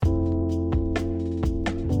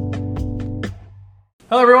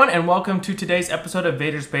Hello everyone and welcome to today's episode of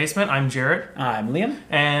Vader's Basement. I'm Jared. I'm Liam.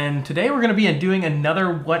 And today we're going to be doing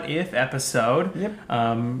another What If episode. Yep.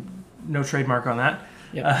 No trademark on that.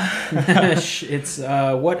 Yep. It's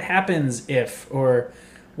what happens if, or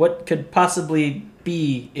what could possibly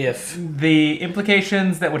be if. The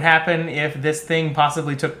implications that would happen if this thing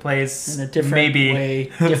possibly took place In a different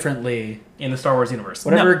way, differently. In the Star Wars universe.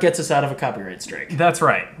 Whatever gets us out of a copyright strike. That's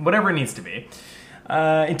right. Whatever it needs to be.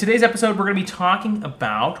 In today's episode, we're going to be talking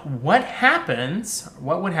about what would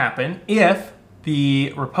happen if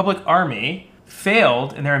the Republic Army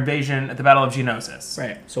failed in their invasion at the Battle of Geonosis.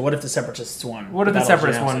 Right. So what if the Separatists won? What if the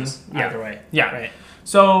Separatists won? Yeah. Either way. Yeah. Right.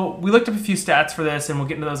 So we looked up a few stats for this, and we'll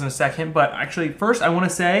get into those in a second. But actually, first, I want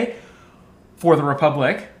to say, for the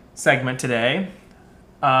Republic segment today,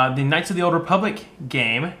 the Knights of the Old Republic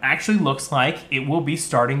game actually looks like it will be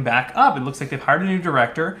starting back up. It looks like they've hired a new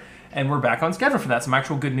director, and we're back on schedule for that. Some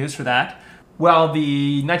actual good news for that. While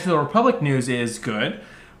the Knights of the Republic news is good,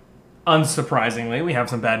 unsurprisingly, we have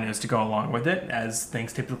some bad news to go along with it, as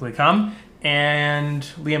things typically come. And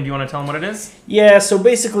Liam, do you want to tell them what it is? Yeah, so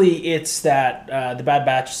basically it's that the Bad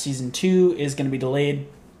Batch Season 2 is going to be delayed.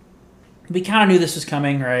 We kind of knew this was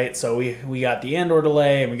coming, right? So we got the Andor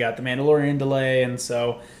delay, and we got the Mandalorian delay, and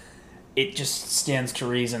so it just stands to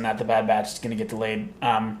reason that the Bad Batch is going to get delayed.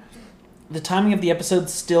 The timing of the episode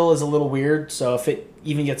still is a little weird, so if it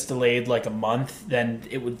even gets delayed like a month, then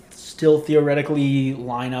it would still theoretically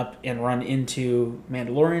line up and run into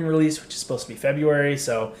Mandalorian release, which is supposed to be February,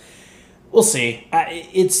 so we'll see.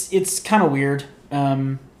 It's kind of weird.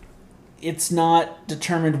 It's not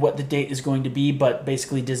determined what the date is going to be, but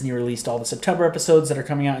basically Disney released all the September episodes that are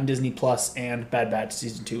coming out in Disney Plus, and Bad Batch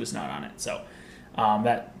Season 2 is not on it, so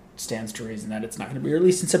that stands to reason that it's not going to be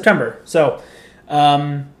released in September. So,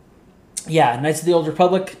 yeah, Knights of the Old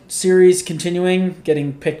Republic series continuing,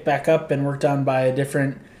 getting picked back up and worked on by a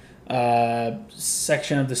different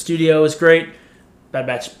section of the studio is great. Bad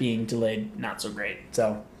Batch being delayed, not so great.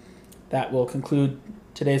 So that will conclude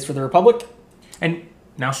today's For the Republic. And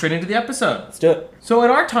now straight into the episode. Let's do it. So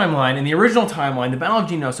in our timeline, in the original timeline, the Battle of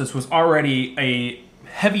Geonosis was already a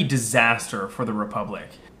heavy disaster for the Republic.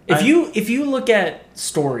 If you look at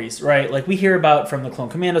stories, right, like we hear about from the Clone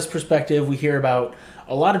Commandos perspective, we hear about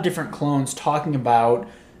a lot of different clones talking about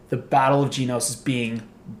the Battle of Geonosis being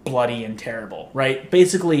bloody and terrible, right?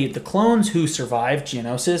 Basically, the clones who survive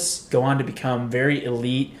Geonosis go on to become very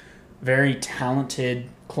elite, very talented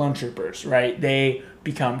clone troopers, right? They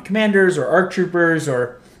become commanders or ARC troopers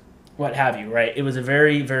or what have you, right? It was a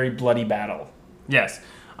very, very bloody battle. Yes.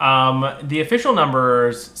 The official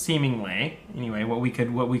numbers, seemingly, anyway, what we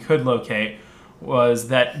could locate was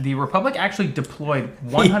that the Republic actually deployed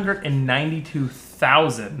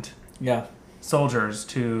 192,000 soldiers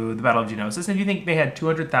to the Battle of Geonosis. And if you think they had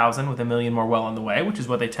 200,000 with 1 million more well on the way, which is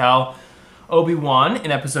what they tell Obi-Wan in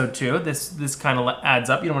Episode 2, this kind of adds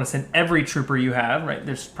up. You don't want to send every trooper you have, right?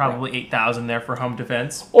 There's probably 8,000 there for home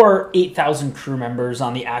defense. Or 8,000 crew members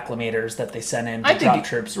on the acclimators that they sent in to drop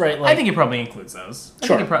troops, right? I think it probably includes those.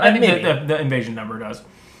 Sure. I think the invasion number does.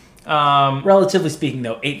 Relatively speaking,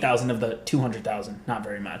 though, 8,000 of the 200,000, not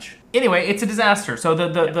very much. Anyway, it's a disaster. So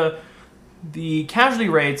the casualty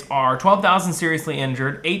rates are 12,000 seriously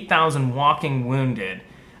injured, 8,000 walking wounded,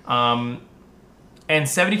 and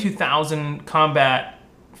 72,000 combat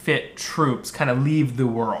fit troops kind of leave the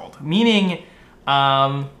world. Meaning,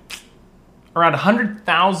 around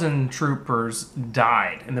 100,000 troopers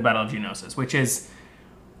died in the Battle of Geonosis, which is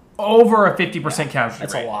over a 50% casualty rate.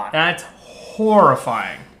 That's a lot. That's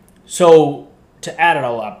horrifying. So, to add it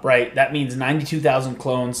all up, right, that means 92,000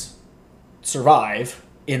 clones survive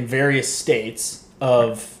in various states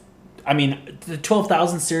of, I mean, the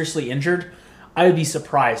 12,000 seriously injured, I would be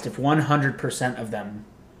surprised if 100% of them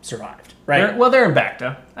survived, right? They're in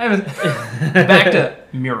Bacta. Bacta,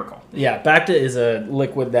 miracle. Yeah, Bacta is a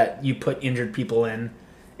liquid that you put injured people in.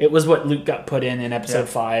 It was what Luke got put in Episode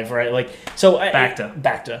 5, right? Like, so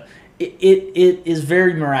Bacta. It is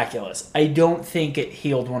very miraculous. I don't think it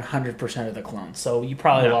healed 100% of the clones. So you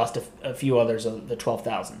probably lost a few others of the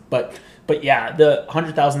 12,000. But yeah, the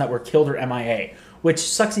 100,000 that were killed are MIA, which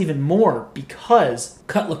sucks even more because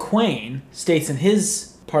Cut LaQuaine states in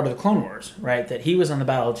his part of the Clone Wars, right, that he was on the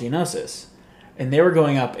Battle of Geonosis, and they were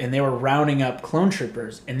going up and they were rounding up clone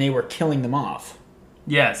troopers and they were killing them off.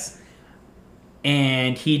 Yes.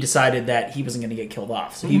 And he decided that he wasn't going to get killed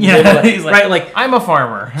off. So he's like, right, like, I'm a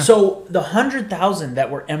farmer. So the 100,000 that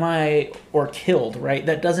were MIA or killed, right,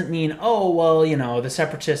 that doesn't mean, oh, well, you know, the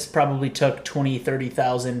Separatists probably took 20,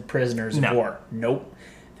 30,000 prisoners of war. Nope.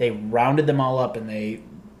 They rounded them all up and they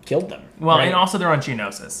killed them. Well, right? and also they're on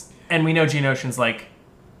Geonosis. And we know Geonosians like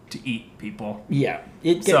to eat people. Yeah,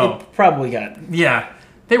 it probably got Yeah,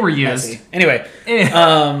 they were used. messy. Anyway,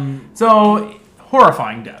 so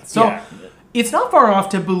horrifying death. So Yeah. it's not far off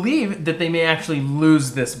to believe that they may actually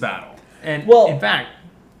lose this battle. And in fact,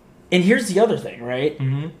 and here's the other thing, right?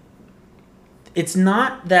 Mm-hmm. It's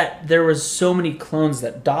not that there was so many clones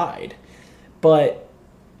that died, but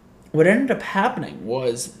what ended up happening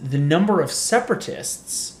was the number of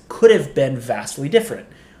separatists could have been vastly different.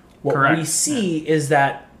 What Correct. we see is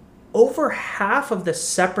that over half of the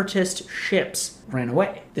separatist ships ran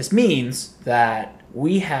away. This means that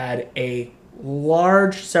we had a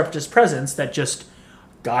large separatist presence that just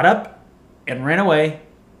got up and ran away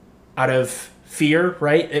out of fear,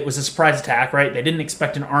 right? It was a surprise attack, right? They didn't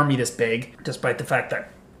expect an army this big, despite the fact that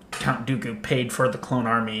Count Dooku paid for the clone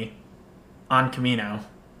army on Camino.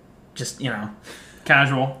 Just,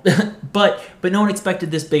 casual. but no one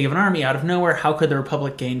expected this big of an army out of nowhere. How could the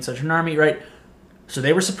Republic gain such an army, right? So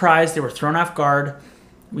they were surprised. They were thrown off guard.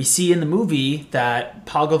 We see in the movie that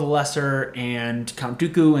Palgo the Lesser and Count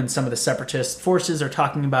Dooku and some of the separatist forces are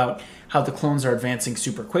talking about how the clones are advancing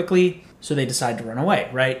super quickly, so they decide to run away,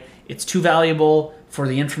 right? It's too valuable for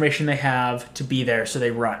the information they have to be there, so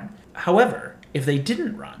they run. However, if they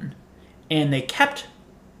didn't run, and they kept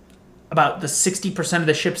about the 60% of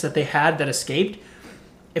the ships that they had that escaped,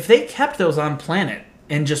 if they kept those on planet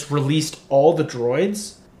and just released all the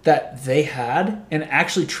droids that they had and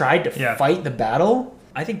actually tried to fight the battle,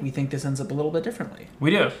 I think this ends up a little bit differently.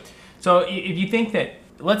 We do. So if you think that,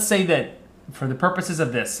 let's say that for the purposes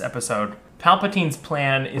of this episode, Palpatine's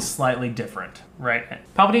plan is slightly different, right?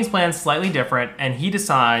 Palpatine's plan is slightly different, and he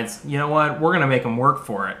decides, you know what, we're going to make him work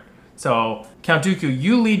for it. So, Count Dooku,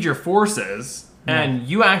 you lead your forces, and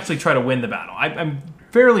you actually try to win the battle. I'm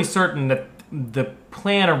fairly certain that the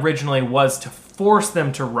plan originally was to force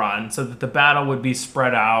them to run so that the battle would be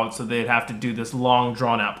spread out, so they'd have to do this long,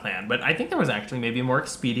 drawn-out plan. But I think there was actually maybe a more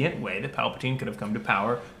expedient way that Palpatine could have come to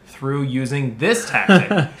power through using this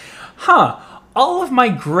tactic. All of my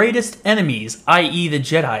greatest enemies, i.e. the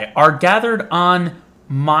Jedi, are gathered on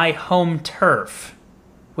my home turf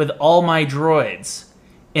with all my droids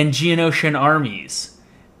and Geonosian armies,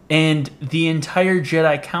 and the entire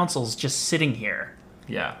Jedi Council's just sitting here.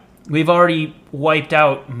 Yeah. We've already wiped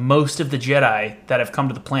out most of the Jedi that have come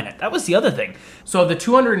to the planet. That was the other thing. So the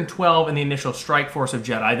 212 in the initial strike force of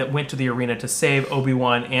Jedi that went to the arena to save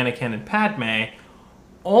Obi-Wan, Anakin, and Padme,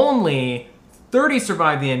 only 30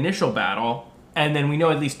 survived the initial battle, and then we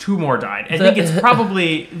know at least 2 more died. I think it's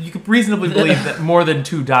probably, you could reasonably believe that more than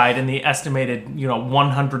 2 died in the estimated,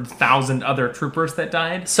 100,000 other troopers that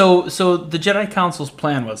died. So the Jedi Council's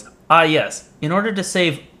plan was, in order to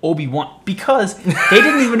save Obi-Wan, because they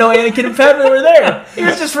didn't even know Anakin and Padme were there. It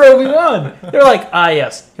was just for Obi-Wan. They're like,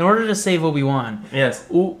 in order to save Obi-Wan,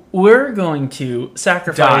 we're going to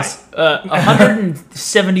sacrifice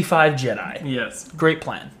 175 Jedi. Yes. Great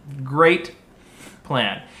plan. Great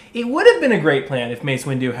plan. It would have been a great plan if Mace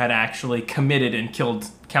Windu had actually committed and killed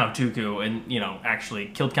Count Dooku and, actually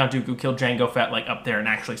killed Count Dooku, killed Jango Fett, up there and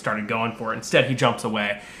actually started going for it. Instead, he jumps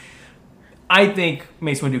away. I think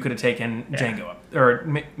Mace Windu could have taken Jango up, or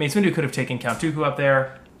Mace Windu could have taken Count Dooku up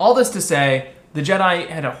there. All this to say, the Jedi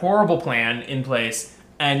had a horrible plan in place,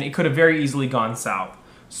 and it could have very easily gone south.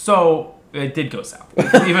 So it did go south,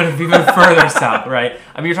 even further south, right?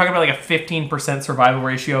 I mean, you're talking about a 15% survival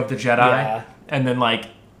ratio of the Jedi, and then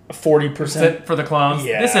 40% for the clones.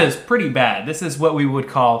 Yeah. This is pretty bad. This is what we would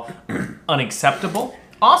call unacceptable.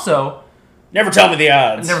 Also, never tell me the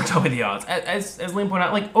odds. Never tell me the odds. As Liam pointed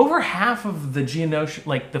out, over half of the Geonosis,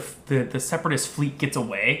 the Separatist fleet gets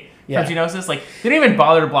away from Geonosis. They didn't even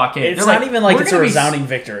bother to blockade. It's not even it's a resounding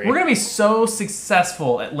victory. We're going to be so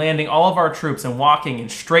successful at landing all of our troops and walking in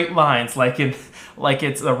straight lines like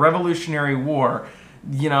it's a Revolutionary War,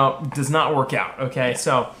 does not work out. Okay,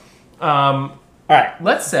 so... all right.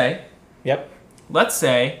 Let's say... Yep. Let's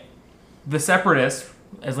say the Separatists,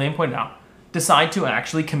 as Liam pointed out, decide to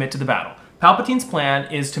actually commit to the battle. Palpatine's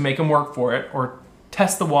plan is to make him work for it or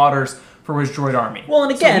test the waters for his droid army. Well,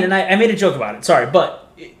 and again, I made a joke about it, sorry,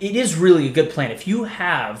 but it is really a good plan. If you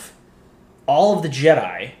have all of the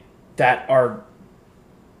Jedi that are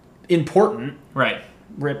important... Right.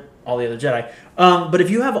 Rip all the other Jedi. But if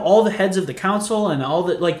you have all the heads of the council and all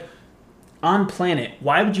the... on planet,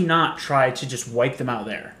 why would you not try to just wipe them out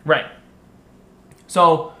there? Right.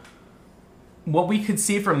 So, what we could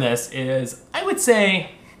see from this is, I would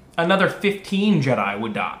say... another 15 Jedi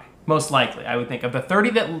would die, most likely. I would think of the 30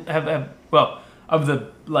 that of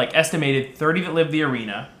the estimated 30 that live the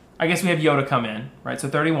arena. I guess we have Yoda come in, right? So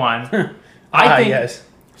 31. I think. Yes.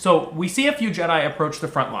 So we see a few Jedi approach the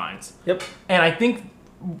front lines. Yep. And I think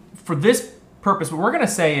for this purpose, what we're going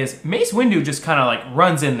to say is Mace Windu just kind of like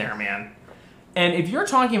runs in there, man. And if you're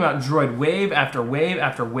talking about droid wave after wave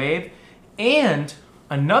after wave, and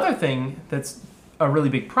another thing that's a really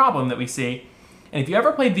big problem that we see, and if you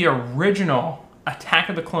ever played the original Attack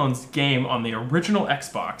of the Clones game on the original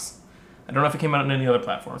Xbox, I don't know if it came out on any other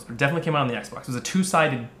platforms, but it definitely came out on the Xbox. It was a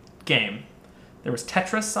two-sided game. There was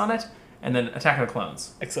Tetris on it, and then Attack of the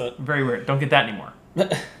Clones. Excellent. Very weird. Don't get that anymore.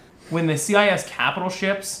 When the CIS capital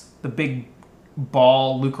ships, the big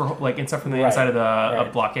ball Lucre, like inside from the inside of the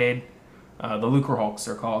blockade, the Lucre Hulks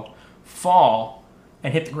are called, fall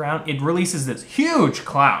and hit the ground, it releases this huge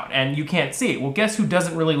cloud, and you can't see it. Well, guess who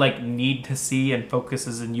doesn't really like need to see and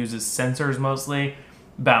focuses and uses sensors mostly?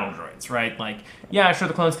 Battle droids, right? Like, yeah, sure,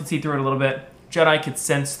 the clones can see through it a little bit. Jedi could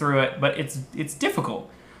sense through it, but it's difficult.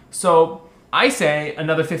 So I say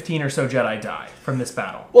another 15 or so Jedi die from this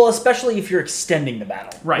battle. Well, especially if you're extending the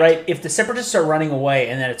battle. Right? If the Separatists are running away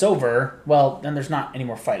and then it's over, well, then there's not any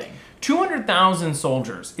more fighting. 200,000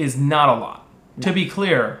 soldiers is not a lot. No. To be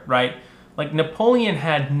clear, right? Like, Napoleon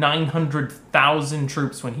had 900,000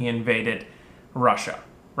 troops when he invaded Russia,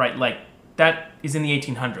 right? Like, that is in the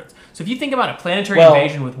 1800s. So if you think about a planetary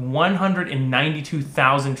invasion with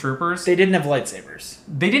 192,000 troopers... They didn't have lightsabers.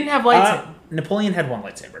 They didn't have lightsabers. Napoleon had one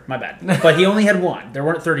lightsaber. My bad. But he only had one. There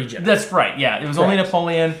weren't 30 Jedi. That's right, yeah. It was only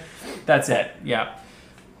Napoleon. That's it, yeah.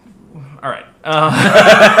 All right.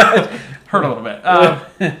 Hurt a little bit.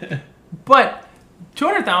 But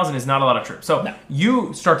 200,000 is not a lot of troops. So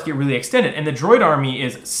you start to get really extended, and the droid army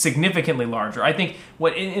is significantly larger. I think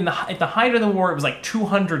at the height of the war, it was like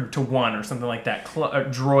 200 to 1 or something like that,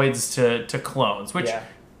 droids to clones, which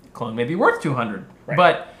clone may be worth 200. Right.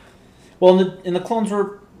 But and the clones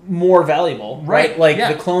were more valuable, right? Like,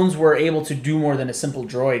 the clones were able to do more than a simple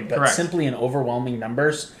droid, but simply in overwhelming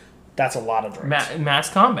numbers, that's a lot of droids. Mass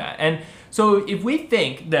combat. And so if we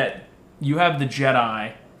think that you have the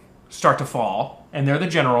Jedi start to fall, and they're the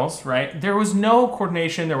generals, right? There was no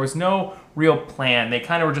coordination. There was no real plan. They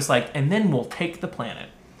kind of were just like, and then we'll take the planet.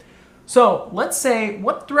 So let's say,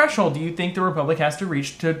 what threshold do you think the Republic has to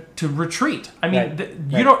reach to retreat? I mean,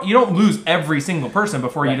 you don't lose every single person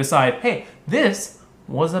before you decide, hey, this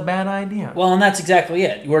was a bad idea. Well, and that's exactly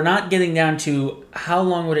it. We're not getting down to how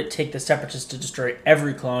long would it take the Separatists to destroy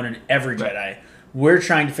every clone and every Jedi. We're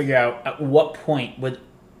trying to figure out at what point would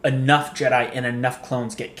enough Jedi and enough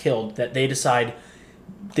clones get killed that they decide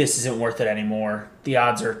this isn't worth it anymore. The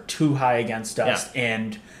odds are too high against us.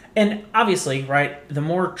 And obviously, right, the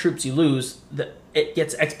more troops you lose, it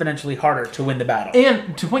gets exponentially harder to win the battle.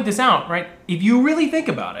 And to point this out, right, if you really think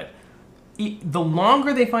about it, the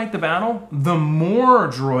longer they fight the battle, the more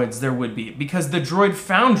droids there would be, because the droid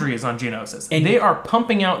foundry is on Geonosis. And they are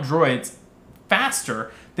pumping out droids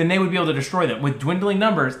faster than they would be able to destroy them. With dwindling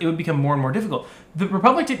numbers, it would become more and more difficult. The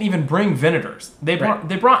Republic didn't even bring Venators. They brought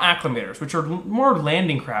acclimators, which are more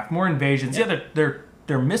landing craft, more invasions. Yeah,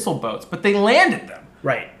 they're missile boats, but they landed them.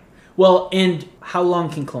 Right. Well, and how long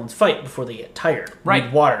can clones fight before they get tired? Right.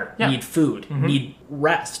 Need water, need food, need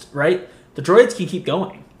rest, right? The droids can keep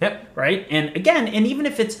going. Yep. Right? And again, and even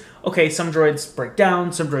if it's, okay, some droids break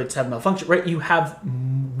down, some droids have malfunction, right? You have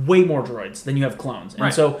way more droids than you have clones.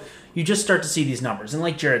 And so you just start to see these numbers. And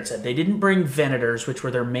like Jared said, they didn't bring Venators, which were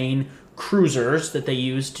their main cruisers that they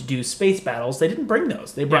used to do space battles. They didn't bring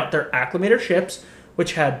those. They brought their acclimator ships,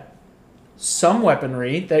 which had some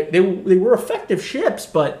weaponry. They were effective ships,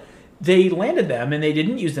 but they landed them and they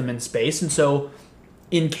didn't use them in space. And so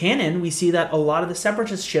in canon, we see that a lot of the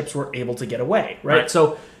Separatist ships were able to get away, right?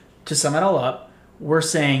 So to sum it all up, we're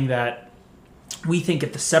saying that we think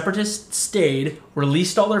if the Separatists stayed,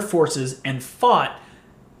 released all their forces, and fought,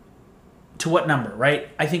 to what number, right?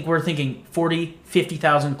 I think we're thinking 40,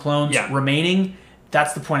 50,000 clones remaining.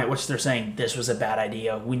 That's the point at which they're saying, this was a bad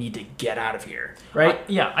idea. We need to get out of here, right?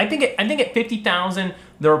 I think at 50,000,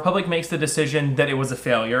 the Republic makes the decision that it was a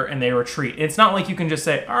failure and they retreat. It's not like you can just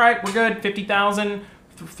say, all right, we're good, 50,000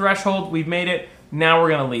 threshold, we've made it. Now we're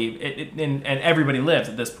going to leave, and everybody lives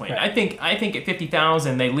at this point. Right. I think at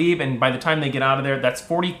 50,000 they leave, and by the time they get out of there, that's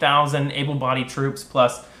 40,000 able-bodied troops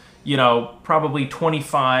plus, probably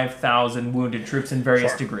 25,000 wounded troops in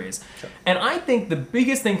various degrees. Sure. And I think the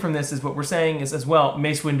biggest thing from this is what we're saying is as well,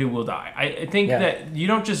 Mace Windu will die. I think that you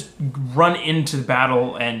don't just run into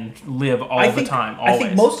battle and live all the time. Always. I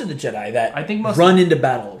think most of the Jedi that run into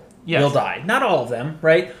battle will die. Not all of them,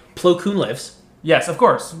 right? Plo Koon lives. Yes, of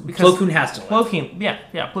course. Plo Koon has to live. Plo Koon lives.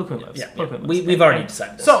 Yeah, Plo Koon lives. We've already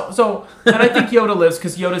decided this. So, and I think Yoda lives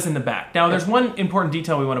because Yoda's in the back. Now, there's one important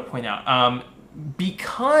detail we want to point out.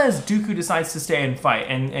 because Dooku decides to stay and fight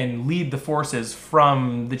and lead the forces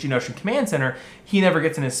from the Geonosian Command Center, he never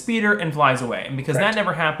gets in his speeder and flies away. And because that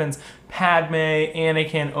never happens, Padme,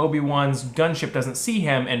 Anakin, Obi-Wan's gunship doesn't see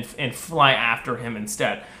him and fly after him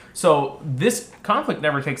instead. So this conflict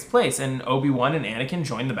never takes place, and Obi-Wan and Anakin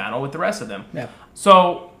join the battle with the rest of them. Yeah.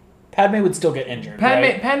 So Padme would still get injured.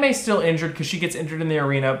 Padme's still injured because she gets injured in the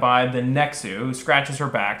arena by the Nexu, who scratches her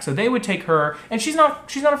back. So they would take her, and she's not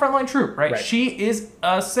a frontline troop, right? She is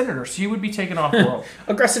a senator. She would be taken off world.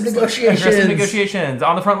 Aggressive negotiations. Aggressive negotiations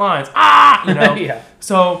on the front lines. Ah, you know. Yeah.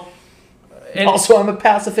 So. And also, I'm a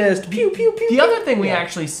pacifist. Pew pew pew. The other thing we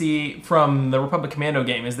actually see from the Republic Commando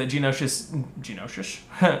game is that Geonosis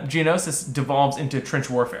devolves into trench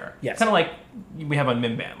warfare. Yes. Kind of like we have on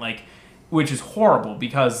Mimban, which is horrible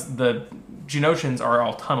because the Geonosians are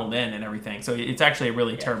all tunneled in and everything. So it's actually a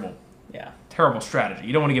really terrible strategy.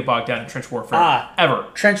 You don't want to get bogged down in trench warfare ever.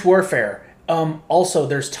 Trench warfare. Also,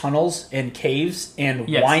 there's tunnels and caves and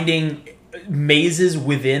winding mazes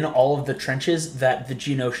within all of the trenches that the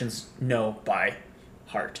Geonosians know by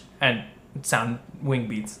heart. And sound wing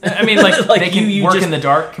beats. I mean, they can work in the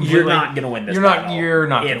dark completely. You're not going to win this battle. You're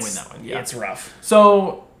not going to win that one. Yeah. It's rough.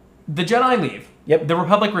 So the Jedi leave. Yep. The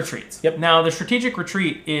Republic retreats. Yep. Now, the strategic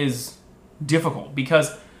retreat is difficult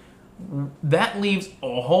because that leaves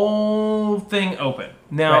a whole thing open.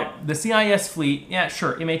 Now, the CIS fleet,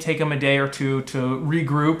 sure, it may take them a day or two to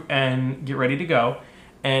regroup and get ready to go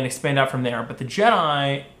and expand out from there. But the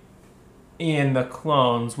Jedi and the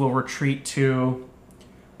clones will retreat to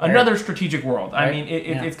another strategic world. I mean,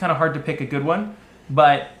 it's kind of hard to pick a good one,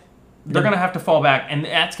 but they're going to have to fall back, and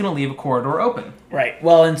that's going to leave a corridor open. Right.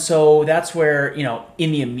 Well, and so that's where,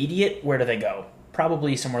 in the immediate, where do they go?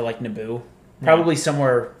 Probably somewhere like Naboo. Probably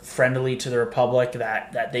somewhere friendly to the Republic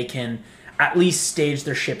that they can at least stage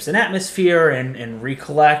their ships in atmosphere and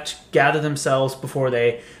recollect, gather themselves before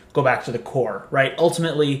they go back to the core, right?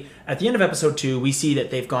 Ultimately, at the end of Episode 2, we see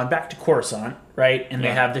that they've gone back to Coruscant, right? And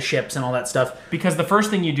they have the ships and all that stuff. Because the first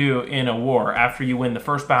thing you do in a war after you win the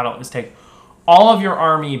first battle is take all of your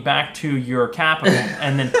army back to your capital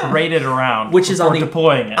and then parade it around, which is on the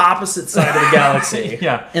deploying it. Opposite side of the galaxy.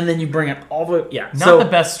 Yeah, and then you bring it all the Not the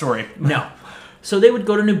best story. No, so they would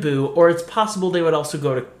go to Naboo, or it's possible they would also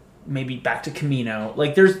go to maybe back to Kamino.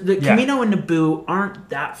 Kamino and Naboo aren't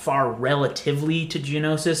that far relatively to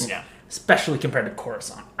Geonosis, especially compared to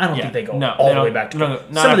Coruscant. I don't think they go all the way back to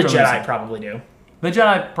Coruscant. Some of the Jedi probably do. The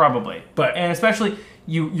Jedi probably, and especially.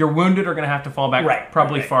 Your wounded are going to have to fall back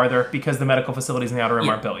farther because the medical facilities in the Outer Rim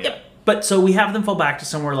aren't built yet. Yep. But so we have them fall back to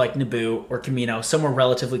somewhere like Naboo or Kamino, somewhere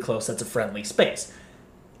relatively close that's a friendly space.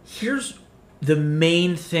 Here's the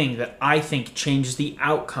main thing that I think changes the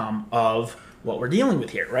outcome of what we're dealing with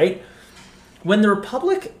here, right? When the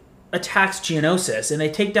Republic attacks Geonosis and they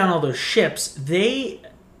take down all those ships, they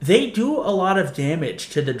do a lot of damage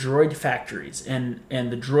to the droid factories and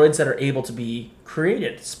the droids that are able to be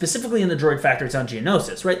created, specifically in the droid factories on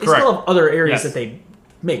Geonosis, right? They still have other areas that they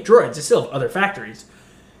make droids. They still have other factories.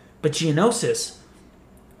 But Geonosis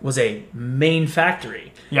was a main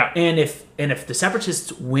factory. Yeah. And if the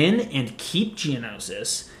Separatists win and keep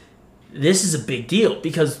Geonosis, this is a big deal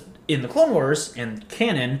because in the Clone Wars and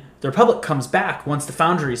canon, the Republic comes back once the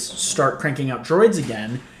foundries start cranking out droids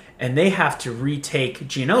again, and they have to retake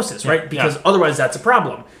Geonosis, right? Because otherwise that's a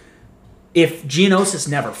problem. If Geonosis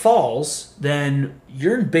never falls, then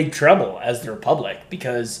you're in big trouble as the Republic,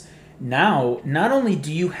 because now not only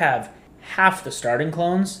do you have half the starting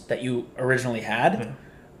clones that you originally had,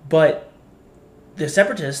 but the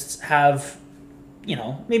Separatists have,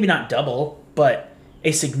 maybe not double, but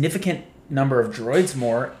a significant number of droids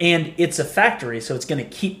more, and it's a factory, so it's going to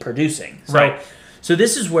keep producing. So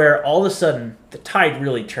this is where all of a sudden the tide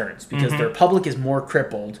really turns, because the Republic is more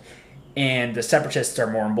crippled and the Separatists are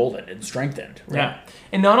more emboldened and strengthened. Right? Yeah.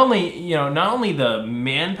 And not only the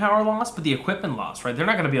manpower loss, but the equipment loss, right? They're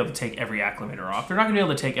not going to be able to take every acclimator off. They're not going to be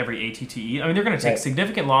able to take every ATTE. I mean, they're going to take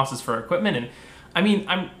significant losses for equipment. And I mean,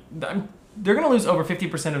 they're going to lose over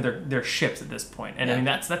 50% of their ships at this point. And I mean,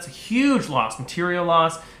 that's a huge loss, material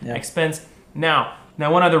loss, expense. Now,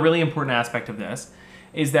 one other really important aspect of this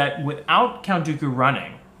is that without Count Dooku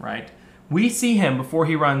running, right, we see him before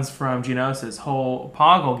he runs from Geonosis.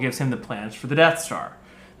 Poggle gives him the plans for the Death Star.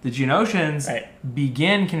 The Geonosians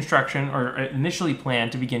begin construction, or initially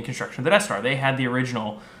planned to begin construction of the Death Star. They had the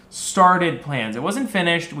original started plans. It wasn't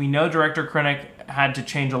finished. We know Director Krennic had to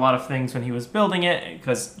change a lot of things when he was building it,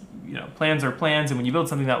 because plans are plans, and when you build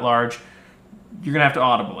something that large, you're going to have to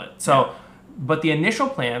audible it. So, but the initial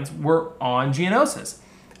plans were on Geonosis.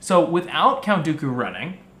 So without Count Dooku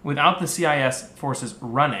running, without the CIS forces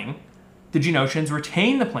running, the Geonosians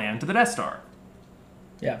retain the plan to the Death Star.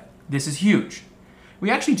 Yeah. This is huge. We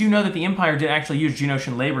actually do know that the Empire did actually use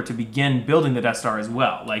Geonosian labor to begin building the Death Star as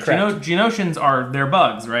well. Like, Geonosians they're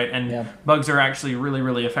bugs, right? And bugs are actually really,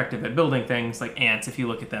 really effective at building things. Like ants, if you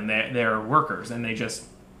look at them, they're workers, and they just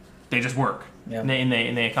work. Yeah. And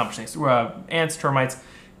they accomplish things. Ants, termites,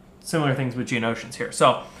 similar things with Geonosians here.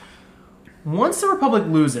 So, once the Republic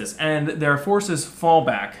loses and their forces fall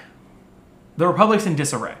back, the Republic's in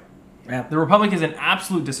disarray. Yeah. The Republic is in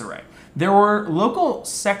absolute disarray. There were local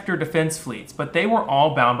sector defense fleets, but they were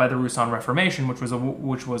all bound by the Ruusan Reformation,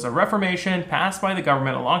 which was a reformation passed by the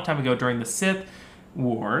government a long time ago during the Sith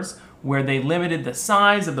Wars, where they limited the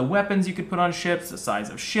size of the weapons you could put on ships, the size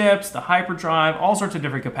of ships, the hyperdrive, all sorts of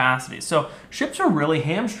different capacities. So ships were really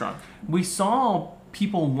hamstrung. We saw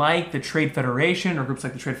people like the Trade Federation, or groups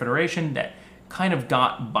like the Trade Federation, that kind of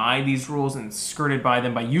got by these rules and skirted by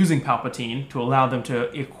them by using Palpatine to allow them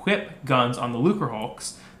to equip guns on the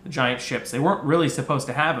Lucrehulks, the giant ships. They weren't really supposed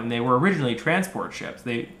to have them. They were originally transport ships.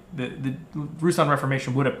 The Ruusan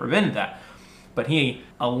Reformation would have prevented that. But he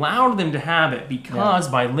allowed them to have it because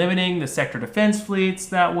by limiting the sector defense fleets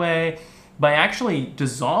that way, by actually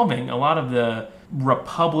dissolving a lot of the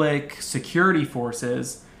Republic security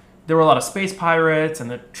forces, there were a lot of space pirates, and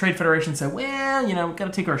the Trade Federation said, well, we've got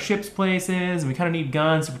to take our ships places, and we kind of need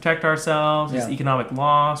guns to protect ourselves. It's economic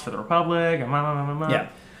loss for the Republic. And blah, blah, blah, blah. Yeah.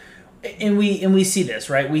 And we see this,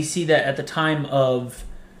 right? We see that at the time of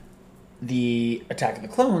the Attack of the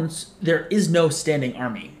Clones, there is no standing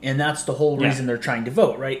army. And that's the whole reason they're trying to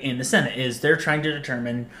vote, right? In the Senate, is they're trying to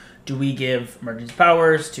determine, do we give emergency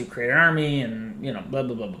powers to create an army, and, blah, blah,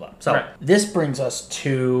 blah, blah, blah. So this brings us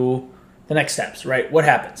to the next steps, right? What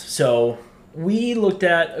happens? So we looked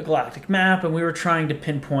at a galactic map, and we were trying to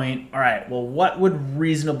pinpoint, all right, well, what would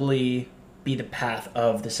reasonably be the path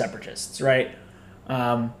of the Separatists, right?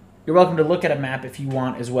 You're welcome to look at a map if you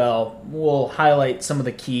want as well. We'll highlight some of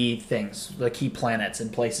the key things, the key planets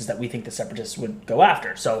and places that we think the Separatists would go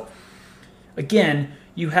after. So, again,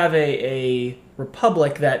 you have a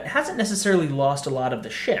Republic that hasn't necessarily lost a lot of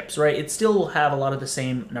the ships, right? It still will have a lot of the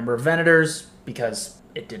same number of Venators, because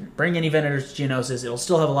it didn't bring any Venators to Geonosis. It'll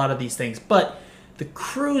still have a lot of these things, but the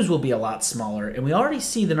crews will be a lot smaller, and we already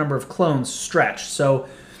see the number of clones stretch. So,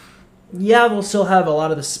 yeah, we'll still have a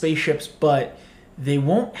lot of the spaceships, but they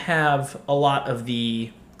won't have a lot of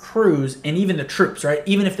the crews and even the troops, right?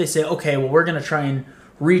 Even if they say, okay, well, we're going to try and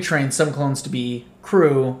retrain some clones to be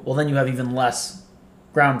crew, well, then you have even less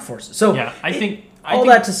ground forces. So I think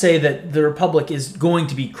that to say that the Republic is going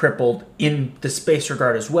to be crippled in the space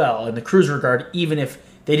regard as well, in the cruiser regard, even if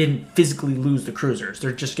they didn't physically lose the cruisers.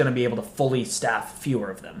 They're just going to be able to fully staff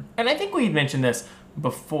fewer of them. And I think we had mentioned this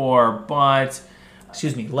before, but...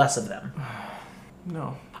 Excuse me, less of them.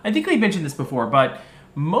 No. I think we mentioned this before, but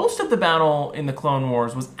most of the battle in the Clone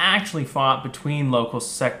Wars was actually fought between local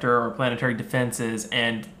sector or planetary defenses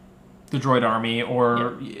and the droid army,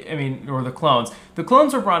 or the clones. The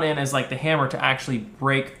clones were brought in as like the hammer to actually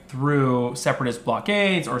break through separatist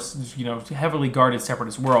blockades or heavily guarded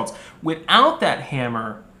separatist worlds. Without that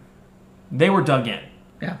hammer, they were dug in.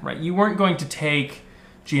 Yeah. Right. You weren't going to take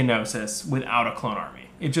Geonosis without a clone army.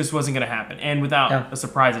 It just wasn't going to happen, and without a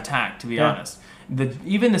surprise attack, to be honest.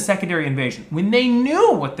 Even the secondary invasion, when they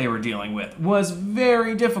knew what they were dealing with, was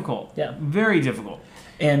very difficult. Yeah. Very difficult.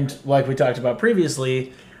 And like we talked about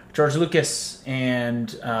previously, George Lucas and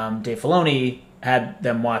Dave Filoni had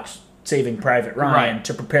them watch Saving Private Ryan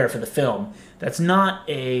to prepare for the film. That's not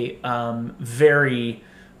a very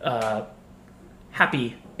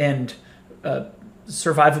happy and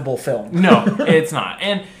survivable film. No, it's not.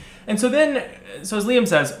 And so as Liam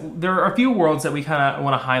says, there are a few worlds that we kind of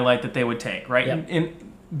want to highlight that they would take, right? Yep.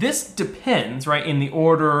 And this depends, right, in the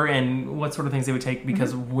order and what sort of things they would take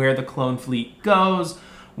because of where the clone fleet goes,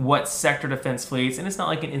 what sector defense fleets, and it's not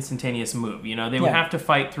like an instantaneous move. They would have to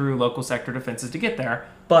fight through local sector defenses to get there.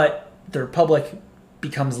 But the Republic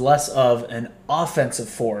becomes less of an offensive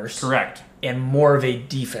force. Correct. And more of a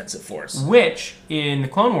defensive force. Which, in the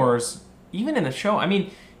Clone Wars, even in the show,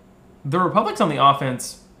 the Republic's on the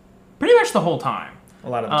offense pretty much the whole time. A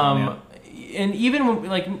lot of the time, And even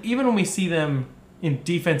when we see them in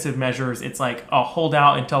defensive measures, it's like a hold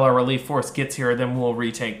out until our relief force gets here, then we'll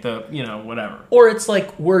retake the, whatever. Or it's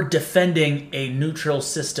like we're defending a neutral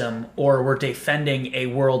system, or we're defending a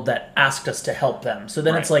world that asked us to help them. So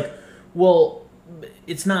then it's like, well,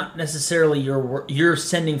 it's not necessarily you're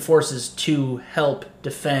sending forces to help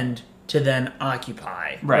defend to then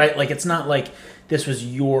occupy, right? Like it's not like this was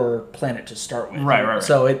your planet to start with, right.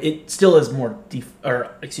 So it still is more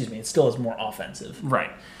it still is more offensive,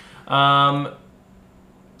 right?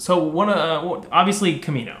 So obviously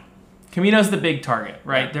Camino. Kamino's the big target,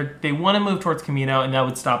 right? They want to move towards Kamino, and that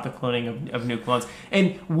would stop the cloning of new clones.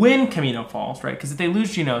 And when Kamino falls, right? Because if they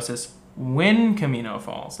lose Geonosis, when Kamino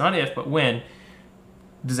falls, not if, but when,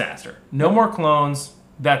 disaster. No more clones.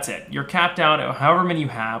 That's it. You're capped out at however many you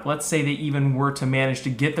have. Let's say they even were to manage to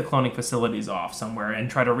get the cloning facilities off somewhere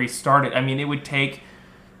and try to restart it. I mean, it would take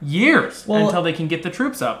years until they can get the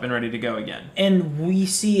troops up and ready to go again. And we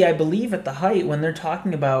see, I believe, at the height, when they're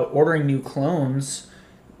talking about ordering new clones,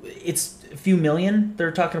 it's a few million.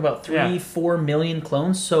 They're talking about 4 million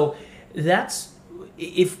clones. So that's,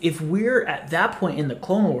 if we're at that point in the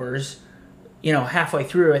Clone Wars, halfway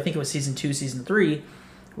through, I think it was season 2, season 3,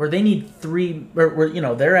 where they need 3,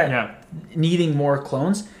 or they're at needing more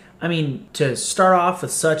clones. I mean, to start off with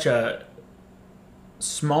such a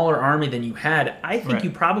smaller army than you had, I think you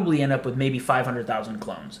probably end up with maybe 500,000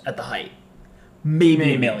 clones at the height.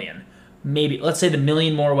 Maybe a million. Maybe, let's say the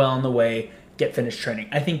million more well on the way, get finished training.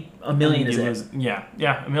 I think a million is it.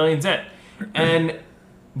 Yeah, a million's it. And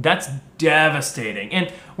that's devastating. And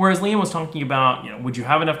whereas Liam was talking about, would you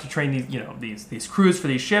have enough to train these crews for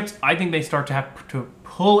these ships? I think they start to have to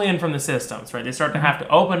pull in from the systems, right? They start to have to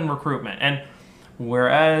open recruitment. And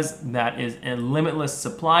whereas that is a limitless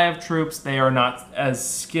supply of troops, they are not as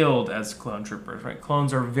skilled as clone troopers, right?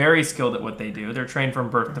 Clones are very skilled at what they do. They're trained from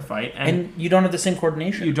birth to fight. And you don't have the same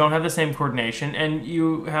coordination. You don't have the same coordination, and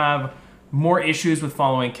you have more issues with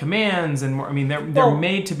following commands, and more. I mean, they're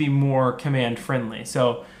made to be more command friendly.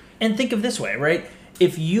 So, and think of this way, right?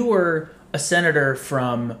 If you were a senator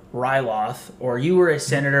from Ryloth, or you were a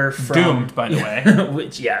senator from doomed, by the way,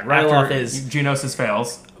 which Ryloth is Geonosis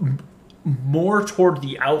fails more toward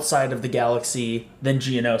the outside of the galaxy than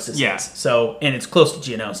Geonosis is. So, and it's close to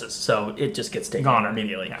Geonosis, so it just gets taken on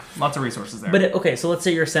immediately. Yeah, lots of resources there. But okay, so let's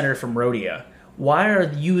say you're a senator from Rhodia. Why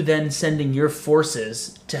are you then sending your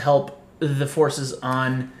forces to help the forces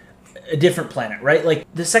on a different planet, right? Like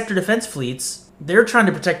the sector defense fleets, they're trying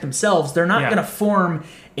to protect themselves. They're not going to form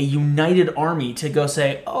a united army to go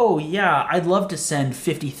say, oh yeah, I'd love to send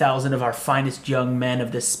 50,000 of our finest young men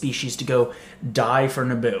of this species to go die for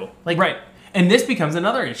Naboo. Right. And this becomes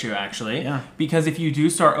another issue, actually, because if you do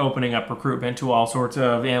start opening up recruitment to all sorts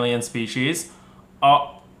of alien species,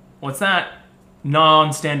 what's that?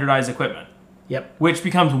 Non-standardized equipment. Yep. Which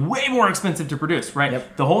becomes way more expensive to produce, right?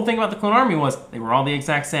 Yep. The whole thing about the clone army was they were all the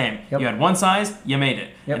exact same. Yep. You had one size, you made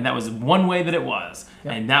it. Yep. And that was one way that it was.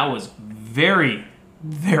 Yep. And that was very,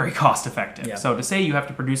 very cost effective. Yep. So to say you have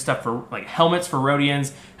to produce stuff for, like, helmets for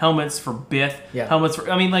Rhodians, helmets for Bith, helmets for,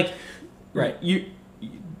 I mean, like,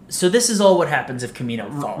 so this is all what happens if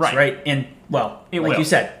Kamino falls, right? And, well, you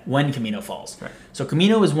said, when Kamino falls. Right. So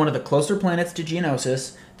Kamino is one of the closer planets to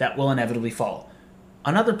Geonosis that will inevitably fall.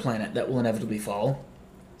 Another planet that will inevitably fall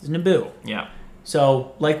is Naboo. Yeah.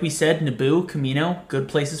 So, like we said, Naboo, Kamino, good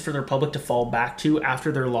places for the Republic to fall back to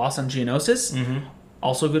after their loss on Geonosis. Mm-hmm.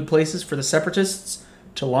 Also good places for the Separatists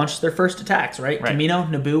to launch their first attacks, right? Kamino,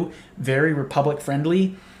 Naboo, very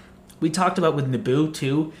Republic-friendly. We talked about with Naboo,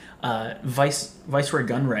 too, Viceroy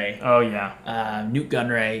Gunray. Oh, yeah. Newt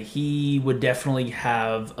Gunray, he would definitely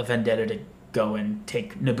have a vendetta to go and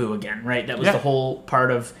take Naboo again, right? That was the whole part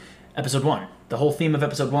of Episode 1. The whole theme of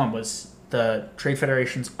Episode 1 was the Trade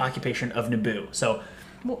Federation's occupation of Naboo. So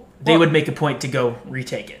they would make a point to go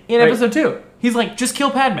retake it. In Episode 2, he's like, just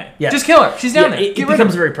kill Padme. Yeah. Just kill her. She's down there. It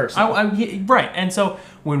becomes very personal. Right. And so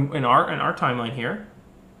when in our timeline here,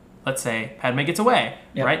 let's say Padme gets away,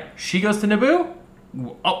 right? She goes to Naboo.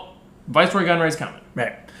 Oh, Viceroy Gunray's coming.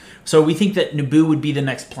 Right. So we think that Naboo would be the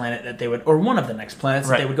next planet that they would, or one of the next planets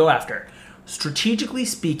that they would go after. Strategically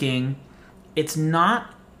speaking, it's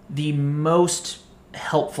not the most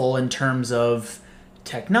helpful in terms of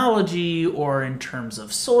technology or in terms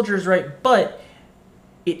of soldiers, right? But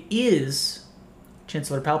it is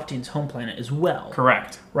Chancellor Palpatine's home planet as well.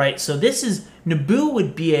 Correct. Right? So Naboo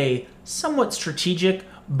would be a somewhat strategic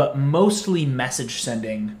but mostly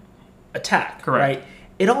message-sending attack. Correct. Right?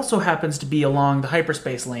 It also happens to be along the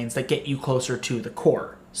hyperspace lanes that get you closer to the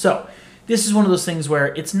core. So this is one of those things where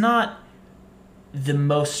it's not the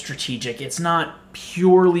most strategic. It's not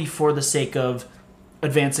purely for the sake of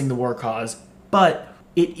advancing the war cause, but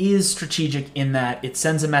it is strategic in that it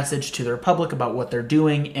sends a message to the Republic about what they're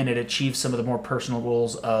doing, and it achieves some of the more personal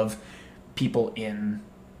goals of people in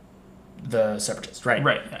the Separatists, right?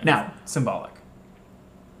 Right. Yeah, now, symbolic.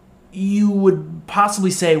 You would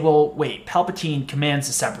possibly say, well, wait, Palpatine commands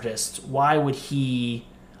the Separatists. Why would he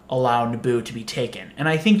allow Naboo to be taken? And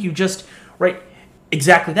I think you just,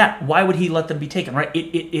 exactly that. Why would he let them be taken, right?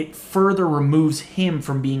 It further removes him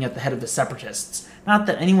from being at the head of the Separatists. Not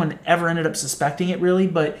that anyone ever ended up suspecting it, really,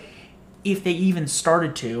 but if they even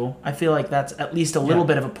started to, I feel like that's at least a little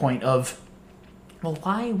bit of a point of, well,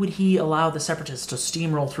 why would he allow the Separatists to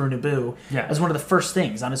steamroll through Naboo as one of the first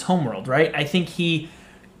things on his homeworld, right? I think he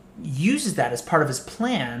uses that as part of his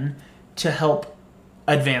plan to help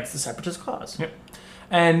advance the Separatist cause. Yep.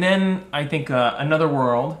 And then I think another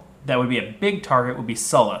world that would be a big target would be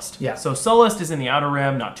Sullust. Yeah. So Sullust is in the Outer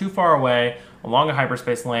Rim, not too far away, along a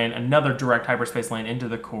hyperspace lane, another direct hyperspace lane into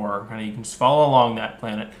the core. Kind of, you can just follow along that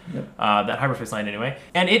planet, that hyperspace lane anyway.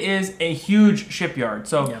 And it is a huge shipyard.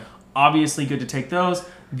 So obviously good to take those.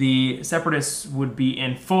 The Separatists would be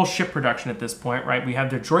in full ship production at this point, right? We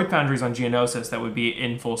have the droid foundries on Geonosis that would be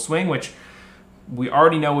in full swing, which we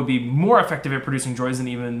already know would be more effective at producing droids than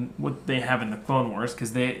even what they have in the Clone Wars,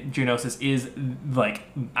 because Geonosis is like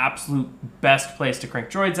absolute best place to crank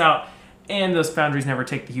droids out, and those foundries never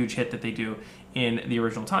take the huge hit that they do in the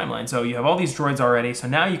original timeline. So you have all these droids already, so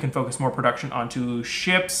now you can focus more production onto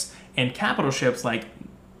ships and capital ships like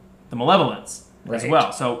the Malevolence as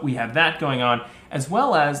well. So we have that going on, as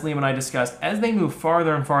well as Liam and I discussed, as they move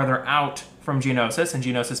farther and farther out from Geonosis, and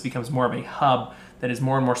Geonosis becomes more of a hub that is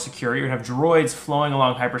more and more secure. You're going to have droids flowing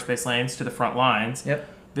along hyperspace lanes to the front lines. Yep.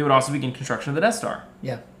 They would also begin construction of the Death Star.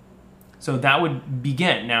 Yeah. So that would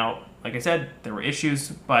begin. Now, like I said, there were issues,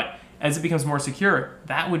 but as it becomes more secure,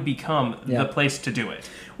 that would become the place to do it.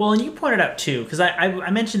 Well, and you pointed out, too, because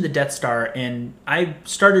I mentioned the Death Star, and I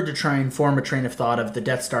started to try and form a train of thought of the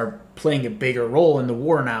Death Star playing a bigger role in the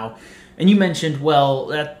war now. And you mentioned, well,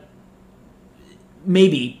 that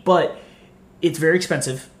maybe, but it's very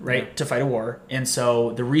expensive, right, to fight a war. And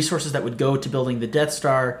so the resources that would go to building the Death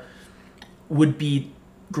Star would be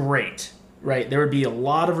great, right? There would be a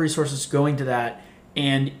lot of resources going to that.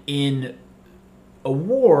 And in a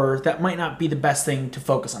war, that might not be the best thing to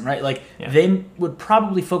focus on, right? Like, they would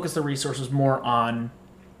probably focus the resources more on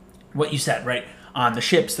what you said, right? On the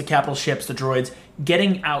ships, the capital ships, the droids,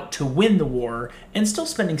 getting out to win the war, and still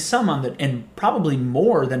spending some on the, and probably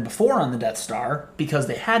more than before on the Death Star, because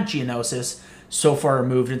they had Geonosis so far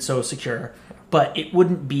removed and so secure, but it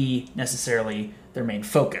wouldn't be necessarily their main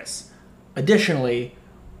focus. Additionally,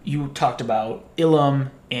 you talked about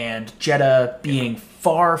Ilum and Jeddah being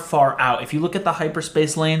far, far out. If you look at the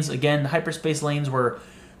hyperspace lanes, again, the hyperspace lanes were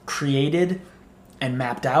created and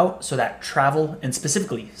mapped out so that travel, and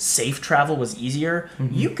specifically safe travel, was easier.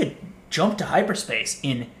 You could jump to hyperspace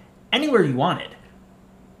in anywhere you wanted,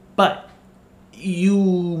 but you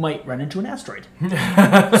might run into an asteroid.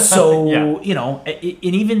 So, you know, and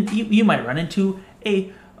even you might run into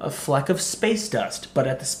a fleck of space dust, but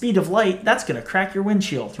at the speed of light, that's going to crack your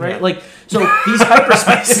windshield, right? Like, so these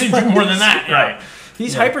hyperspace more than that, right?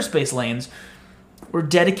 These hyperspace lanes were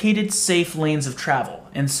dedicated, safe lanes of travel,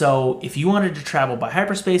 and so if you wanted to travel by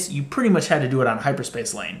hyperspace, you pretty much had to do it on a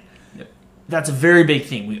hyperspace lane. That's a very big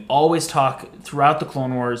thing. We always talk throughout the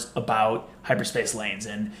Clone Wars about hyperspace lanes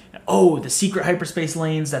and, oh, the secret hyperspace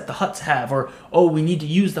lanes that the Hutts have, or, oh, we need to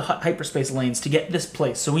use the Hutt hyperspace lanes to get this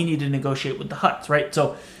place, so we need to negotiate with the Hutts, right?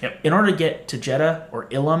 So in order to get to Jeddah or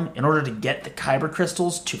Ilum, in order to get the Kyber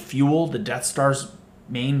crystals to fuel the Death Star's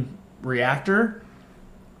main reactor,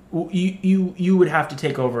 you would have to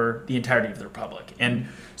take over the entirety of the Republic. And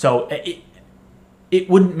so it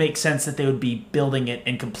wouldn't make sense that they would be building it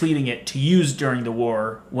and completing it to use during the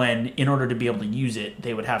war, when in order to be able to use it,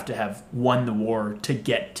 they would have to have won the war to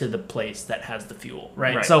get to the place that has the fuel,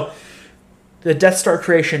 right? So the Death Star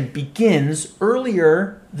creation begins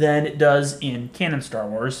earlier than it does in canon Star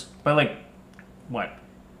Wars. By like, what?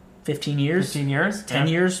 15 years? 15 years? 10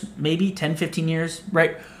 years, maybe? 10, 15 years,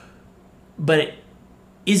 right? But it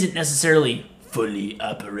isn't necessarily fully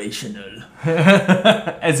operational.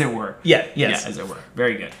 As it were. Yes. Yeah, as it were.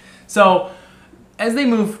 Very good. So, as they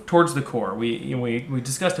move towards the core, we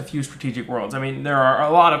discussed a few strategic worlds. I mean, there are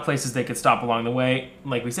a lot of places they could stop along the way.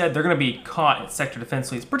 Like we said, they're going to be caught at sector defense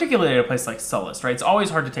fleets, particularly at a place like Sullust, right? It's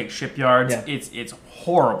always hard to take shipyards. Yeah. It's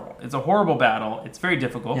horrible. It's a horrible battle. It's very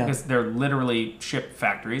difficult because they're literally ship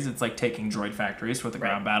factories. It's like taking droid factories with a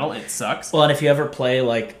ground battle. It sucks. Well, and if you ever play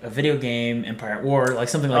like a video game, Empire at War, like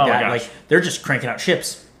something like that, like they're just cranking out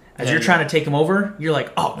ships. As you're trying to take them over, you're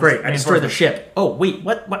like, oh, great, I destroyed the ship. Oh, wait,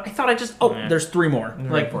 what? I thought I just... Oh, there's 3 more.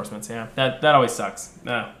 Reinforcements, That always sucks.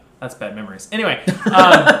 That's bad memories. Anyway,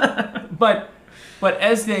 but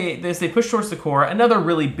as they push towards the core, another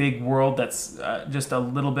really big world that's just a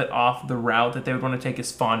little bit off the route that they would want to take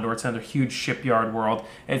is Fondor. It's another huge shipyard world.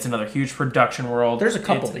 It's another huge production world. There's a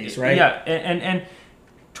couple of these, right? Yeah, and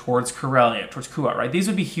towards Corellia, towards Kuat, right? These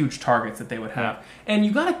would be huge targets that they would have. And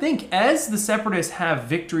you got to think, as the Separatists have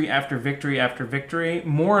victory after victory after victory,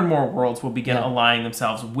 more and more worlds will begin aligning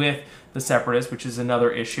themselves with the Separatists, which is another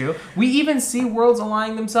issue. We even see worlds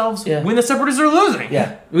aligning themselves when the Separatists are losing.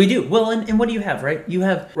 Yeah, we do. Well, and what do you have, right? You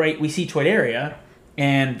have, right, we see Toydaria,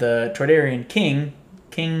 and the Toydarian king,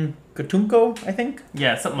 King Cthulhu, I think?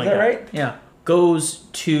 Yeah, something like that. that. Right? Yeah. Goes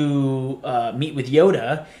to meet with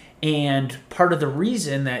Yoda, and part of the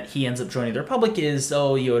reason that he ends up joining the Republic is,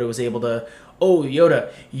 Yoda was able to,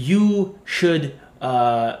 Yoda, you should...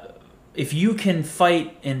 if you can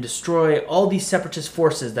fight and destroy all these separatist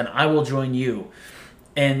forces, then I will join you.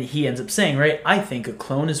 And he ends up saying, right, I think a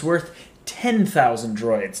clone is worth 10,000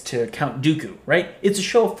 droids to Count Dooku, right? It's a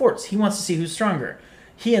show of force. He wants to see who's stronger.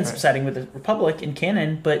 He ends up siding with the Republic in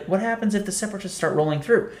canon, but what happens if the separatists start rolling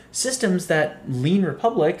through? Systems that lean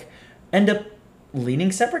Republic end up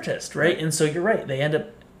leaning separatist, right? And so you're right. They end up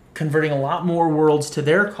converting a lot more worlds to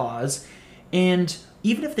their cause. And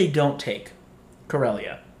even if they don't take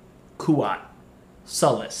Corellia, Kuat,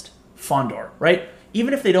 Sullust, Fondor, right?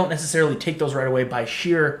 Even if they don't necessarily take those right away by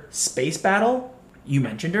sheer space battle, you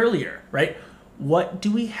mentioned earlier, right? What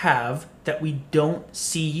do we have that we don't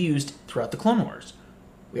see used throughout the Clone Wars?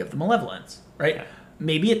 We have the Malevolence, right? Yeah.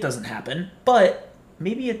 Maybe it doesn't happen, but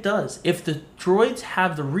maybe it does. If the droids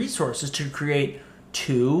have the resources to create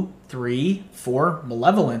 2, 3, 4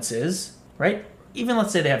 Malevolences, right? Even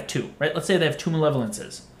let's say they have 2, right? Let's say they have 2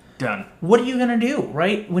 Malevolences. Done. What are you going to do,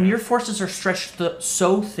 right? When your forces are stretched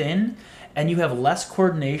so thin and you have less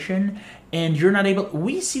coordination and you're not able...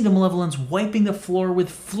 We see the Malevolence wiping the floor with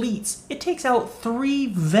fleets. It takes out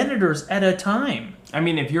 3 Venators at a time. I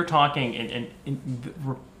mean, if you're talking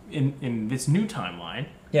in this new timeline,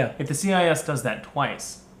 if the CIS does that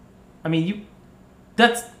twice, I mean,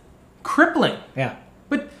 that's crippling. Yeah.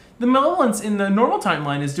 But the Malevolence in the normal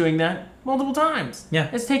timeline is doing that multiple times. Yeah.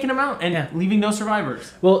 It's taking them out and leaving no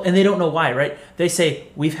survivors. Well, and they don't know why, right? They say,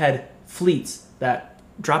 we've had fleets that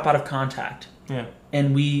drop out of contact. Yeah.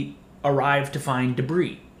 And we arrive to find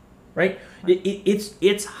debris, right?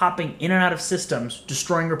 It's hopping in and out of systems,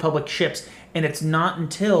 destroying Republic ships, and it's not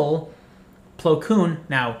until Plo Koon,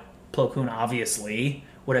 now Plo Koon obviously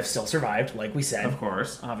would have still survived, like we said. Of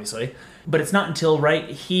course. Obviously. But it's not until, right,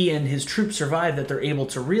 he and his troops survive that they're able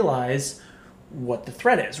to realize what the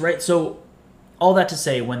threat is, right? So all that to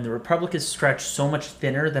say, when the Republic is stretched so much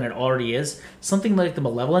thinner than it already is, something like the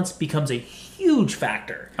Malevolence becomes a huge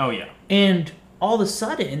factor. Oh, yeah. And all of a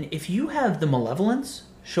sudden, if you have the Malevolence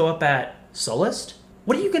show up at Sullust,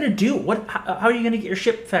 what are you going to do? How are you going to get your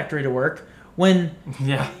ship factory to work when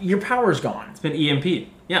your power's gone? It's been EMP'd.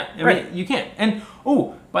 Yeah, I mean, you can't. And,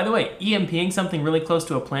 by the way, EMPing something really close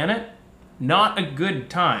to a planet, not a good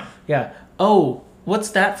time. Yeah.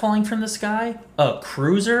 What's that falling from the sky? A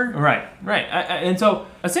cruiser? Right. And so,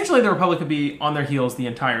 essentially, the Republic would be on their heels the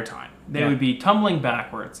entire time. They would be tumbling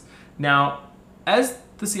backwards. Now, as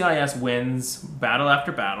the CIS wins battle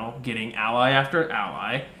after battle, getting ally after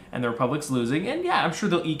ally, and the Republic's losing, and I'm sure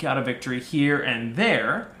they'll eke out a victory here and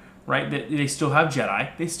there, right? They still have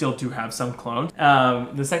Jedi. They still do have some clones.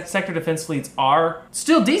 The sector defense fleets are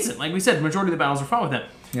still decent. Like we said, the majority of the battles are fought with them.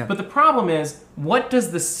 Yeah. But the problem is, what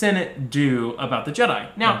does the Senate do about the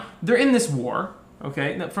Jedi? Now, they're in this war,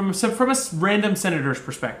 okay? From a random senator's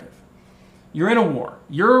perspective. You're in a war.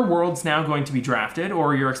 Your world's now going to be drafted,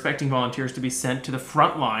 or you're expecting volunteers to be sent to the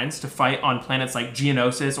front lines to fight on planets like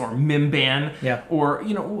Geonosis or Mimban, or,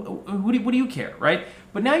 what do you care, right?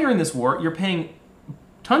 But now you're in this war. You're paying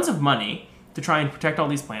tons of money to try and protect all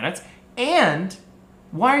these planets, and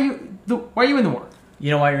why are you in the war?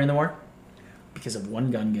 You know why you're in the war? Because of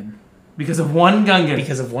one Gungan. Because of one Gungan.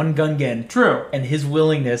 Because of one Gungan. True. And his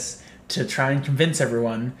willingness to try and convince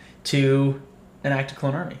everyone to enact a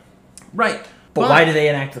clone army. Right. But why do they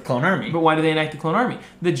enact the clone army?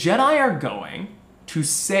 The Jedi are going to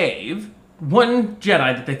save one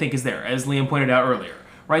Jedi that they think is there, as Liam pointed out earlier.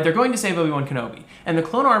 Right? They're going to save Obi-Wan Kenobi. And the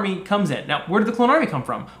clone army comes in. Now, where did the clone army come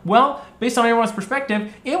from? Well, based on everyone's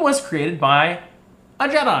perspective, it was created by a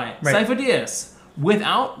Jedi, Sifo Dyas,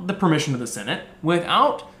 without the permission of the Senate,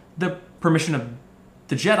 without the permission of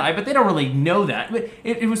the Jedi, but they don't really know that.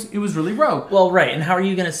 It was really rogue. Well, right, and how are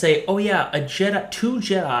you going to say, two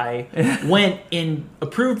Jedi went and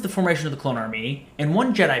approved the formation of the clone army, and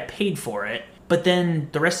one Jedi paid for it, but then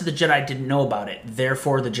the rest of the Jedi didn't know about it,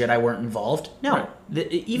 therefore the Jedi weren't involved? No.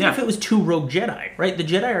 Right. Even if it was 2 rogue Jedi, right, the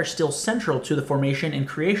Jedi are still central to the formation and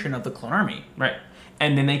creation of the clone army. Right.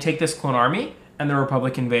 And then they take this clone army, and the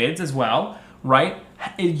Republic invades as well. right?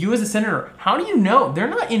 You as a senator, how do you know? They're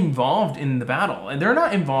not involved in the battle, and they're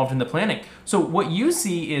not involved in the planning. So what you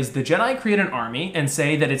see is the Jedi create an army and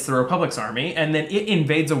say that it's the Republic's army, and then it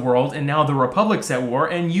invades a world, and now the Republic's at war,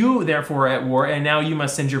 and you therefore are at war, and now you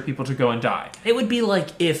must send your people to go and die. It would be like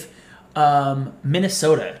if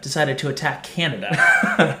Minnesota decided to attack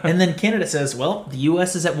Canada, and then Canada says, well, the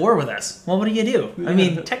U.S. is at war with us. Well, what do you do? I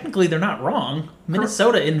mean, technically they're not wrong.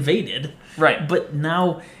 Minnesota invaded. Right. But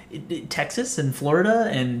now Texas and Florida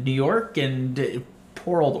and New York and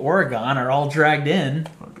poor old Oregon are all dragged in.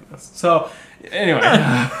 So, anyway.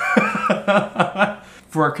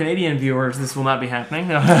 For our Canadian viewers, this will not be happening.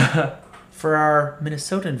 For our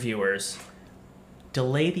Minnesotan viewers,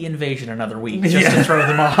 delay the invasion another week just to throw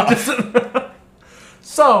them off.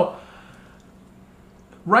 So,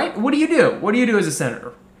 right? What do you do? What do you do as a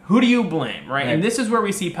senator? Who do you blame, right? And this is where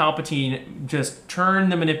we see Palpatine just turn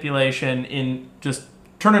the manipulation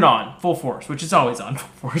turn it on, full force, which is always on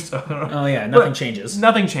full force. Oh yeah, nothing changes.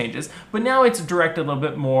 Nothing changes. But now it's directed a little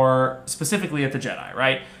bit more specifically at the Jedi,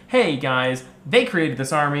 right? Hey guys, they created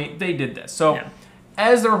this army, they did this. So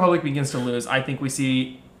as the Republic begins to lose, I think we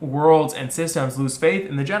see worlds and systems lose faith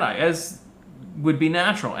in the Jedi, as would be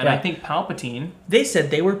natural. And I think Palpatine... They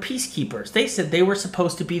said they were peacekeepers. They said they were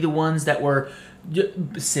supposed to be the ones that were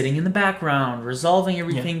sitting in the background, resolving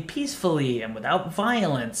everything peacefully and without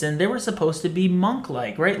violence, and they were supposed to be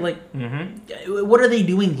monk-like, right? Like, what are they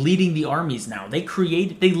doing leading the armies now? They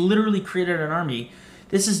literally created an army.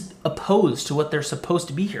 This is opposed to what they're supposed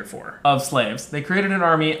to be here for. Of slaves. They created an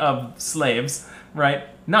army of slaves, right?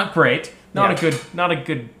 Not great. Not a good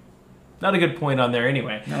point on there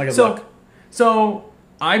anyway. Not a good look. So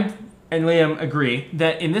I and Liam agree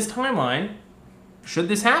that in this timeline, should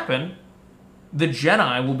this happen, the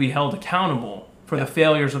Jedi will be held accountable for the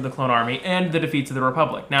failures of the clone army and the defeats of the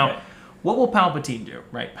Republic. Now, what will Palpatine do?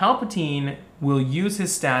 Right? Palpatine will use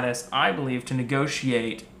his status, I believe, to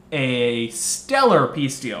negotiate a stellar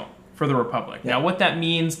peace deal for the Republic. Now, what that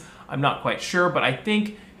means, I'm not quite sure, but I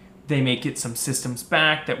think they may get some systems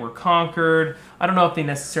back that were conquered. I don't know if they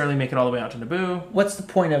necessarily make it all the way out to Naboo. What's the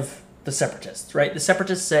point of the Separatists, right? The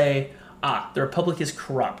Separatists say, the Republic is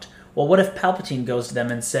corrupt. Well, what if Palpatine goes to them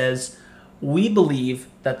and says, we believe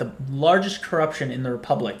that the largest corruption in the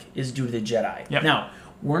Republic is due to the Jedi. Now,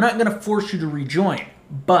 we're not going to force you to rejoin,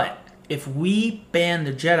 but if we ban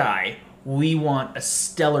the Jedi, we want a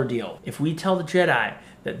stellar deal. If we tell the Jedi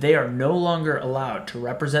that they are no longer allowed to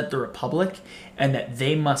represent the Republic and that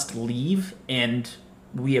they must leave and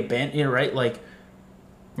we abandon, right? Like,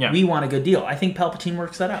 we want a good deal. I think Palpatine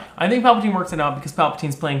works that out. I think Palpatine works it out because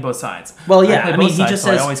Palpatine's playing both sides. Well, yeah, I mean, he just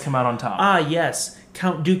says, I always come out on top. Yes,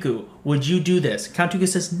 Count Dooku, would you do this? Count Dooku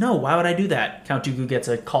says, no, why would I do that? Count Dooku gets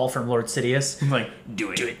a call from Lord Sidious. He's like,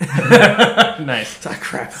 do it. Nice.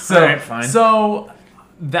 Crap. So, all right, fine. So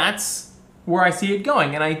that's where I see it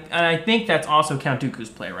going. And I think that's also Count Dooku's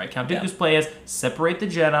play, right? Count Dooku's play is separate the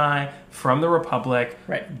Jedi from the Republic.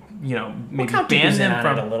 Right. You know, maybe Count ban Dooku's them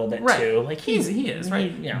from a little bit too. Like he is,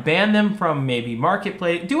 right? Ban them from maybe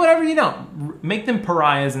marketplace. Do whatever you don't. Make them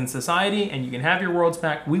pariahs in society, and you can have your worlds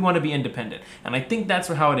back. We want to be independent, and I think that's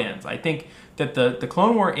how it ends. I think that the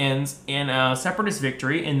Clone War ends in a separatist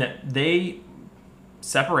victory, in that they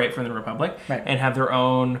separate from the Republic and have their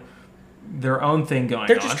own thing going on.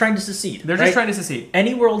 They're just trying to secede. Just trying to secede.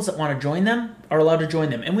 Any worlds that want to join them are allowed to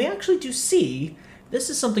join them, and we actually do see. This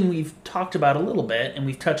is something we've talked about a little bit, and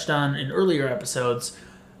we've touched on in earlier episodes.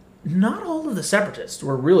 Not all of the Separatists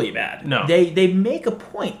were really bad. No. They make a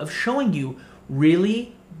point of showing you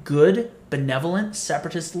really good, benevolent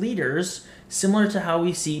Separatist leaders, similar to how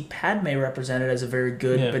we see Padme represented as a very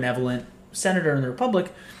good, benevolent senator in the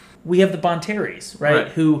Republic. We have the Bontaries, right?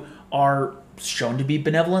 Who are shown to be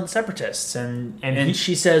benevolent Separatists. And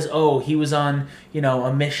she says, he was on,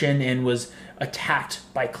 a mission and was attacked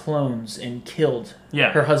by clones and killed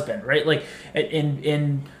her husband, right? Like,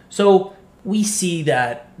 and so we see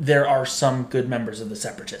that there are some good members of the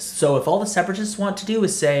Separatists. So if all the Separatists want to do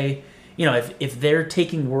is say, if they're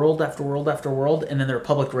taking world after world after world, and then the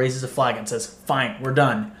Republic raises a flag and says, fine, we're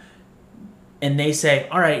done. And they say,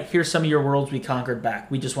 all right, here's some of your worlds we conquered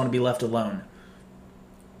back. We just want to be left alone.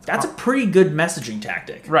 That's a pretty good messaging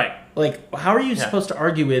tactic. Right. Like, how are you supposed to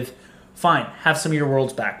argue with, fine, have some of your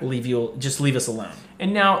worlds back. Just leave us alone.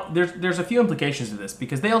 And now there's a few implications to this,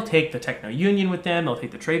 because they'll take the Techno Union with them, they'll take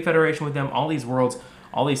the Trade Federation with them, all these worlds,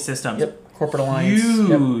 all these systems. Yep. Corporate alliance.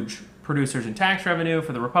 Huge producers in tax revenue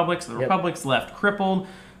for the Republic. So the Republic's left crippled,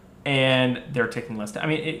 and they're taking less. I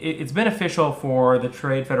mean, it's beneficial for the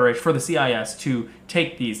Trade Federation, for the CIS, to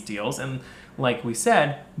take these deals. And like we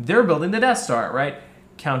said, they're building the Death Star, right?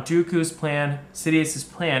 Count Dooku's plan, Sidious's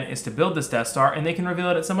plan, is to build this Death Star, and they can reveal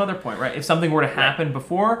it at some other point, right? If something were to happen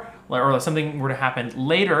before, or something were to happen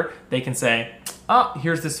later, they can say, oh,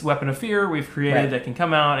 here's this weapon of fear we've created that can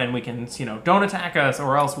come out, and we can, don't attack us,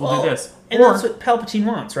 or else we'll do this. And that's what Palpatine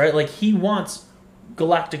wants, right? Like, he wants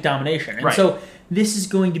galactic domination. And so this is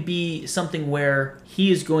going to be something where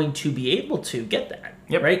he is going to be able to get that,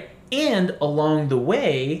 right? And along the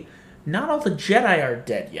way, not all the Jedi are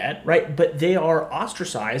dead yet, right? But they are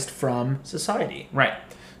ostracized from society. Right.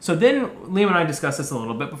 So then Liam and I discussed this a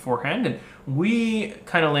little bit beforehand, and we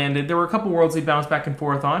kind of landed. There were a couple worlds we bounced back and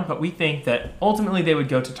forth on, but we think that ultimately they would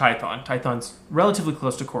go to Tython. Tython's relatively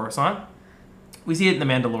close to Coruscant. We see it in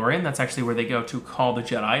The Mandalorian. That's actually where they go to call the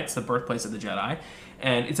Jedi. It's the birthplace of the Jedi.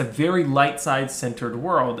 And it's a very light side-centered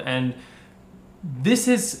world. And this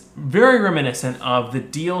is very reminiscent of the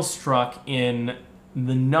deal struck in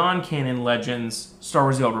the non-canon Legends Star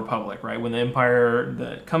Wars: The Old Republic, right? When the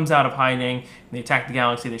Empire comes out of hiding, they attack the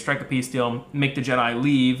galaxy, they strike a peace deal, make the Jedi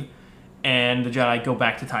leave, and the Jedi go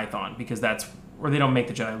back to Tython, because that's... Or they don't make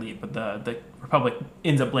the Jedi leave, but the Republic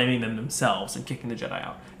ends up blaming them themselves and kicking the Jedi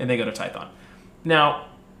out, and they go to Tython. Now,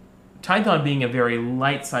 Tython being a very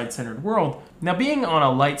light side-centered world, now being on a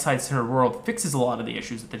light side-centered world fixes a lot of the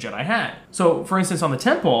issues that the Jedi had. So, for instance, on the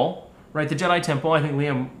temple, right, the Jedi temple, I think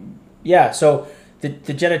Liam... Yeah, so the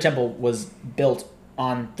Jedi temple was built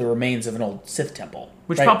on the remains of an old Sith temple.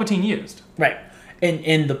 Which Palpatine used. Right.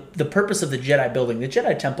 And the purpose of the Jedi building the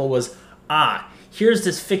Jedi temple was, here's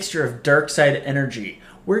this fixture of dark side energy.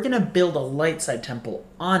 We're going to build a light side temple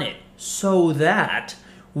on it so that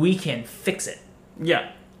we can fix it.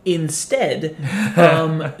 Yeah. Instead,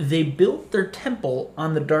 they built their temple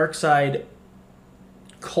on the dark side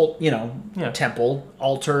cult, temple,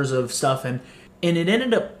 altars of stuff, and it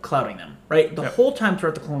ended up clouding them, right? The whole time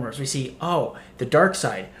throughout the Clone Wars, we see, the dark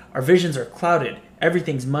side, our visions are clouded,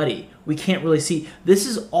 everything's muddy, we can't really see. This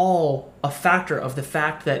is all a factor of the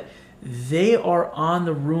fact that they are on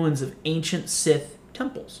the ruins of ancient Sith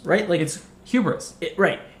temples, right? Like, it's hubris.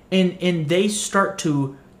 Right. And they start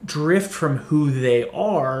to drift from who they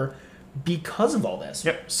are because of all this.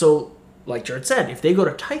 Yep. So, like Jared said, if they go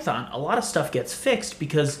to Tython, a lot of stuff gets fixed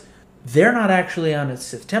because they're not actually on a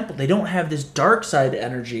Sith temple. They don't have this dark side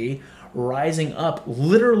energy rising up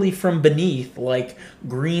literally from beneath, like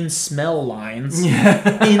green smell lines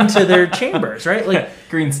into their chambers, right? Like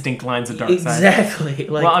green stink lines of dark side. Exactly.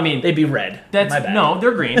 Like, well, I mean, they'd be red. That's, my bad. No,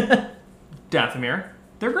 they're green. Dathomir,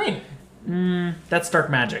 they're green. That's dark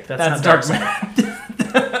magic. That's not dark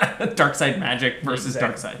side. Dark side magic versus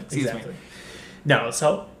dark side. Excuse me. No,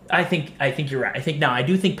 so I think you're right. I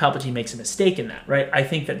do think Palpatine makes a mistake in that, right? I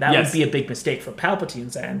think that would be a big mistake for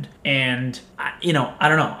Palpatine's end. And I don't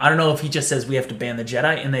know. I don't know if he just says we have to ban the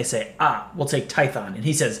Jedi, and they say, we'll take Tython, and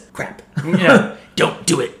he says, crap. Yeah, don't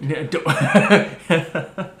do it.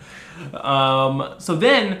 So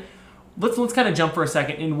then, let's kind of jump for a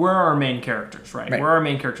second. And where are our main characters, right? Where are our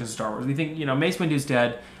main characters in Star Wars? We think Mace Windu's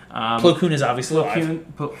dead. Plo Koon is obviously alive.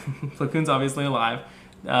 Plo Koon's obviously alive.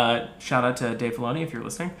 Shout out to Dave Filoni if you're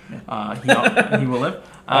listening. He will live.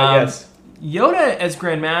 Yes. Yoda as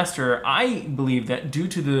Grand Master, I believe that due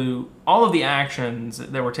to all of the actions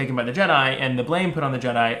that were taken by the Jedi and the blame put on the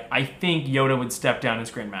Jedi, I think Yoda would step down as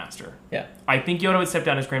Grand Master. Yeah. I think Yoda would step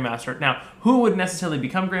down as Grand Master. Now, who would necessarily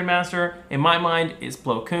become Grand Master, in my mind, is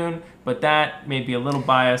Plo Koon, but that may be a little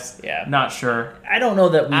biased. Yeah. Not sure. I don't know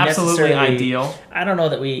that we absolutely ideal. I don't know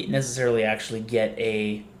that we necessarily actually get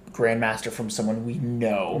a Grandmaster from someone we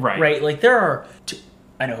know. Right. Like, there are...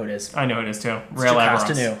 I know who it is. I know who it is, too. Rael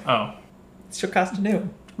Averross. Oh. It's Jocasta Nu.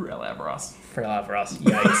 Rael Averross.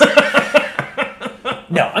 Yikes.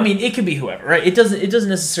 No, I mean, it could be whoever, right? It doesn't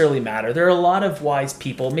necessarily matter. There are a lot of wise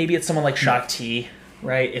people. Maybe it's someone like Shaak Ti,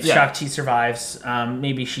 right? If Shaak Ti survives,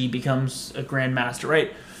 maybe she becomes a Grandmaster,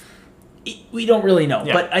 right? We don't really know.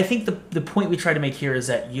 Yeah. But I think the point we try to make here is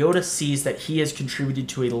that Yoda sees that he has contributed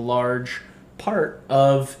to a large part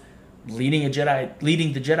of leading the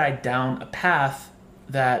Jedi down a path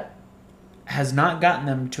that has not gotten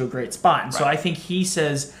them to a great spot. And so I think he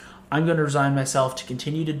says, I'm going to resign myself to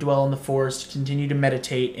continue to dwell in the Force, to continue to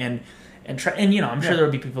meditate and try. And, I'm sure there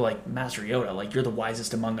will be people like Master Yoda, like, you're the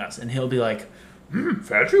wisest among us. And he'll be like,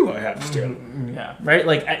 that's who I have to. Yeah. Right?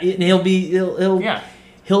 Like, and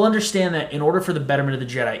he'll understand that in order for the betterment of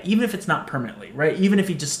the Jedi, even if it's not permanently, right? Even if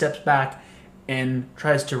he just steps back and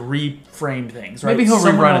tries to reframe things, right? Maybe he'll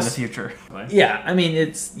rerun in the future. Yeah, I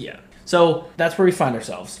mean, So that's where we find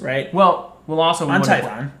ourselves, right? Well, we'll also on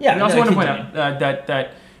Tython. Yeah, we also want to point out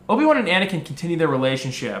that Obi-Wan and Anakin continue their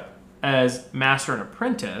relationship as master and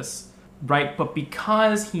apprentice, right? But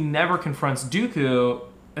because he never confronts Dooku,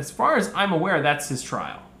 as far as I'm aware, that's his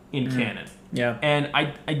trial in canon. Yeah. And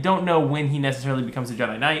I don't know when he necessarily becomes a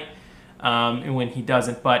Jedi Knight and when he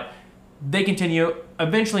doesn't, but they continue.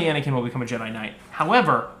 Eventually, Anakin will become a Jedi Knight.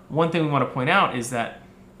 However, one thing we want to point out is that,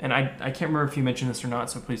 and I can't remember if you mentioned this or not,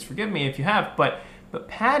 so please forgive me if you have, but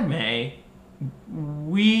Padme,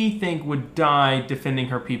 we think, would die defending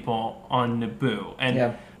her people on Naboo.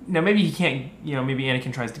 And now maybe he can't, maybe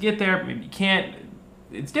Anakin tries to get there, maybe he can't.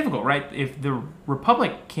 It's difficult, right? If the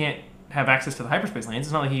Republic can't have access to the hyperspace lanes,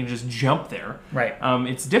 it's not like he can just jump there. Right.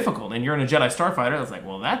 It's difficult, and you're in a Jedi starfighter. It's like,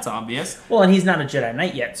 well, that's obvious. Well, and he's not a Jedi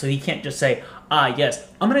Knight yet, so he can't just say, yes,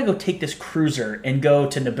 I'm going to go take this cruiser and go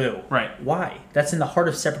to Naboo. Right. Why? That's in the heart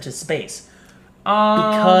of Separatist space.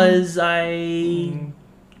 Because I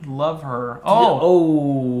love her.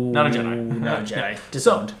 Not a Jedi. Not a Jedi.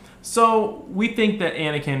 Disowned. So we think that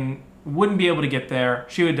Anakin wouldn't be able to get there.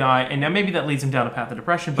 She would die, and now maybe that leads him down a path of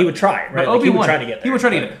depression. But he would try, right? But Obi-Wan, he would try to get there. He would try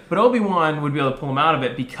to get there. But Obi-Wan would be able to pull him out of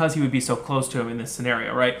it because he would be so close to him in this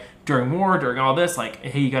scenario, right? During war, during all this, like,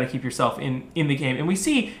 hey, you got to keep yourself in the game. And we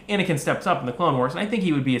see Anakin steps up in the Clone Wars, and I think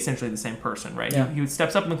he would be essentially the same person, right? Yeah. He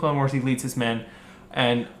steps up in the Clone Wars, he leads his men,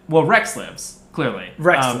 and, well, Rex lives, clearly.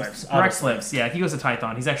 Rex lives. Rex lives, yeah. He goes to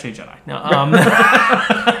Tython. He's actually a Jedi. No,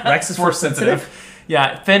 Rex is force sensitive.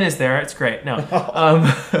 Yeah, Finn is there. It's great. No.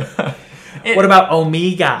 What about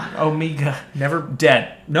Omega? Omega. Never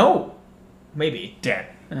dead. No. Maybe. Dead.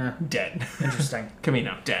 Dead. Interesting.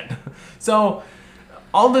 Camino. Dead. So,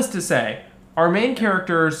 all this to say, our main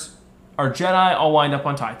characters are Jedi all wind up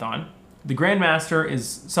on Tython. The Grand Master is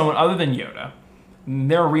someone other than Yoda.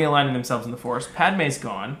 They're realigning themselves in the Force. Padme's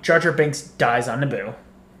gone. Jar Jar Binks dies on Naboo.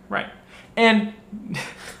 Right. And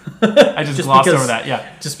I just glossed over that. Yeah.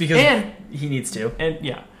 Just because he needs to. And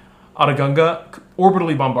yeah. Adagunga,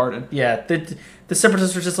 orbitally bombarded. Yeah, the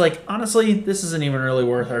Separatists are just like, honestly, this isn't even really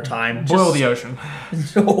worth our time. Boil the ocean.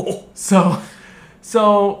 No.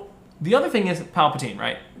 So the other thing is Palpatine,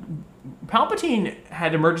 right? Palpatine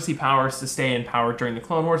had emergency powers to stay in power during the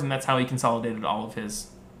Clone Wars, and that's how he consolidated all of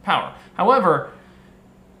his power. However,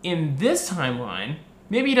 in this timeline,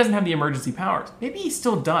 maybe he doesn't have the emergency powers. Maybe he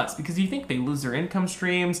still does, because you think they lose their income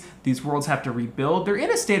streams, these worlds have to rebuild. They're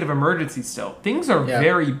in a state of emergency still. Things are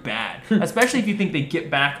very bad, especially if you think they get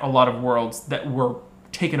back a lot of worlds that were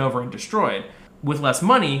taken over and destroyed with less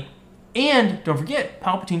money. And don't forget,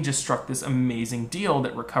 Palpatine just struck this amazing deal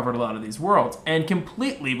that recovered a lot of these worlds and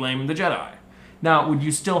completely blamed the Jedi. Now, would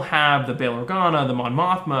you still have the Bail Organa, the Mon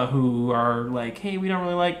Mothma, who are like, hey, we don't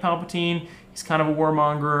really like Palpatine, he's kind of a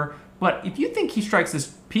warmonger. But if you think he strikes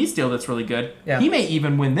this peace deal that's really good, he may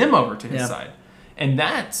even win them over to his side. And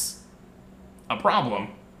that's a problem.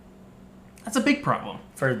 That's a big problem.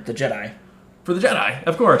 For the Jedi. For the Jedi,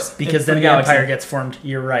 of course. Because then the Empire gets formed.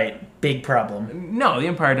 You're right. Big problem. No, the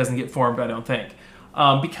Empire doesn't get formed, I don't think.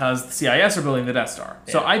 Because the CIS are building the Death Star.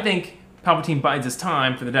 Yeah. So I think Palpatine bides his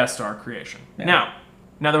time for the Death Star creation. Yeah.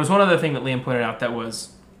 Now there was one other thing that Liam pointed out that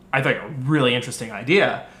was, I think, a really interesting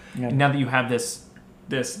idea. Yeah. Now that you have this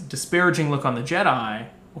disparaging look on the Jedi,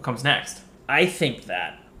 what comes next? I think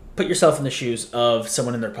that, put yourself in the shoes of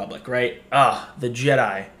someone in the Republic, right? The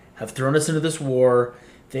Jedi have thrown us into this war.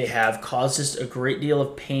 They have caused us a great deal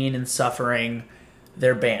of pain and suffering.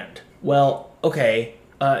 They're banned. Well, okay,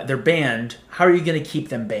 they're banned. How are you going to keep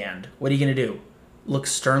them banned? What are you going to do? Look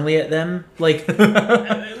sternly at them? Like,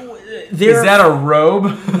 is that a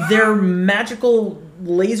robe? They're magical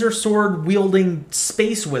laser sword wielding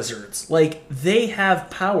space wizards. Like, they have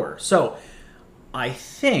power. So, I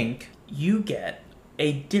think you get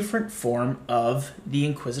a different form of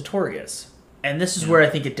the Inquisitorius. And this is where I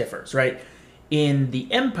think it differs, right? In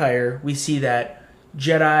the Empire, we see that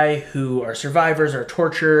Jedi who are survivors are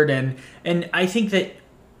tortured, and I think that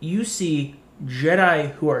you see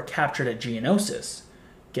Jedi who are captured at Geonosis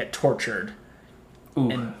get tortured.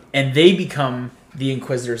 And they become the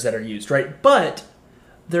Inquisitors that are used, right? But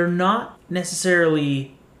they're not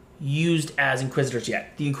necessarily used as Inquisitors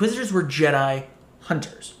yet. The Inquisitors were Jedi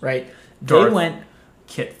hunters, right? Darth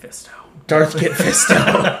Kit Fisto.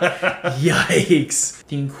 Yikes.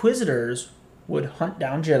 The Inquisitors would hunt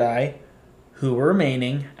down Jedi who were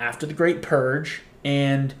remaining after the Great Purge,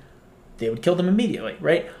 and they would kill them immediately,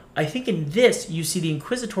 right? I think in this, you see the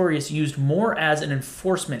Inquisitorius used more as an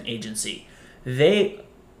enforcement agency. They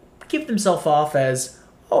give themselves off as,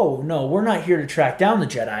 oh, no, we're not here to track down the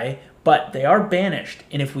Jedi, but they are banished,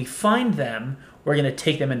 and if we find them, we're going to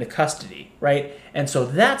take them into custody, right? And so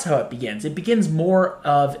that's how it begins. It begins more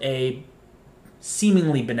of a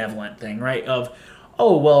seemingly benevolent thing, right? Of,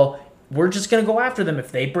 oh, well, we're just going to go after them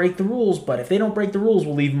if they break the rules, but if they don't break the rules,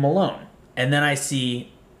 we'll leave them alone. And then I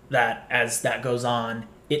see that as that goes on,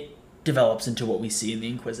 it develops into what we see in the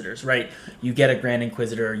Inquisitors, right? You get a Grand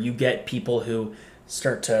Inquisitor, you get people who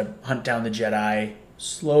start to hunt down the Jedi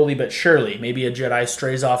slowly but surely. Maybe a Jedi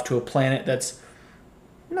strays off to a planet that's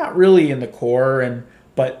not really in the core,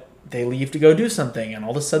 but they leave to go do something, and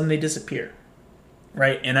all of a sudden they disappear,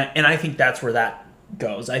 right? And I think that's where that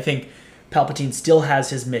goes. I think Palpatine still has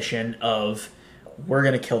his mission of we're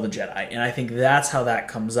going to kill the Jedi, and I think that's how that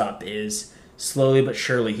comes up, is slowly but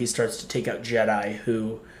surely he starts to take out Jedi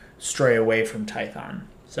who stray away from Tython.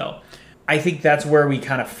 So I think that's where we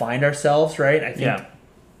kind of find ourselves, right? I think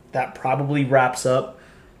that probably wraps up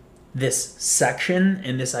this section,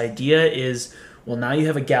 and this idea is, well, now you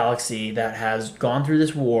have a galaxy that has gone through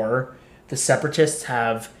this war. The Separatists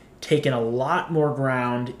have taken a lot more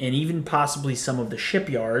ground, and even possibly some of the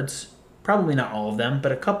shipyards, probably not all of them,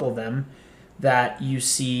 but a couple of them, that you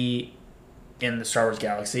see in the Star Wars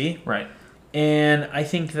galaxy. Right. And I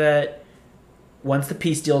think that once the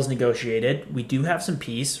peace deal is negotiated, we do have some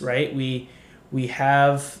peace, right? We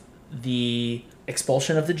have the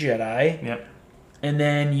expulsion of the Jedi. Yep. And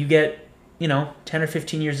then you get, 10 or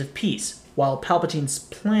 15 years of peace, while Palpatine's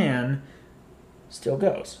plan still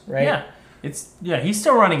goes, right? Yeah. He's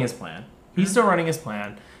still running his plan.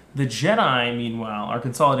 The Jedi, meanwhile, are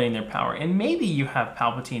consolidating their power. And maybe you have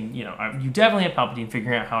Palpatine, you definitely have Palpatine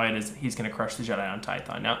figuring out how it is he's going to crush the Jedi on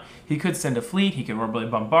Tython. Now, he could send a fleet, he could really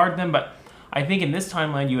bombard them, but I think in this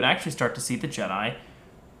timeline you would actually start to see the Jedi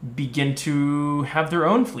begin to have their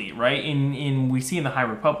own fleet, right? We see in the High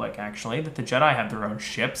Republic, actually, that the Jedi have their own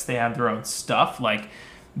ships, they have their own stuff. Like,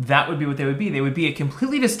 that would be what they would be. They would be a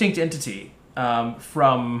completely distinct entity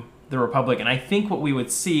from the Republic. And I think what we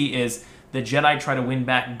would see is the Jedi try to win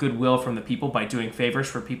back goodwill from the people by doing favors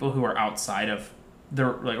for people who are outside of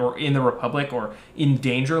or in the Republic or in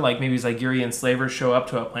danger. Like maybe Zygerian slavers show up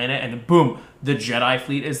to a planet and boom, the Jedi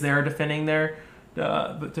fleet is there defending their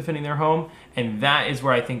home. And that is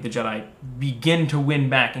where I think the Jedi begin to win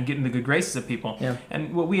back and get in the good graces of people. Yeah.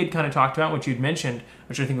 And what we had kind of talked about, which you'd mentioned,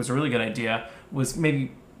 which I think was a really good idea, was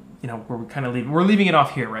maybe where we kind of we're leaving it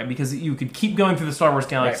off here, right? Because you could keep going through the Star Wars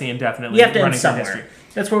galaxy indefinitely. You have to end running through somewhere. history.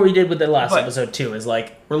 That's what we did with the last episode too. Is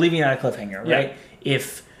like we're leaving it at a cliffhanger, right? Yeah.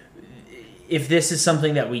 If this is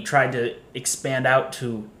something that we tried to expand out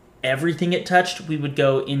to everything it touched, we would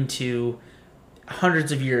go into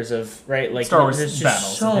hundreds of years of Star Wars there's just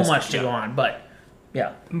battles, so much to go on. But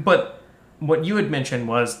But what you had mentioned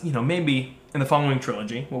was maybe in the following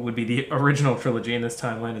trilogy, what would be the original trilogy in this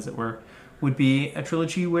timeline, as it were, would be a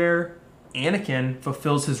trilogy where Anakin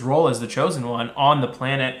fulfills his role as the Chosen One on the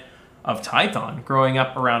planet of Tython, growing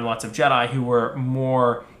up around lots of Jedi who were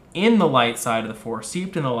more in the light side of the Force,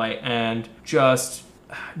 steeped in the light, and just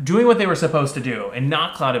doing what they were supposed to do and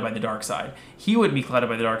not clouded by the dark side. He would be clouded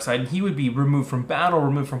by the dark side, and he would be removed from battle,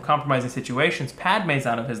 removed from compromising situations. Padme's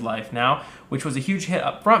out of his life now, which was a huge hit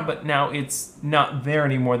up front, but now it's not there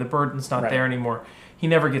anymore. The burden's not there anymore. He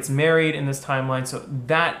never gets married in this timeline, so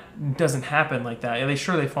that doesn't happen like that. They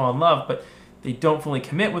fall in love, but they don't fully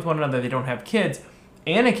commit with one another. They don't have kids.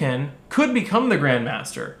 Anakin could become the Grand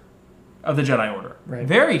Master of the Jedi Order. Right.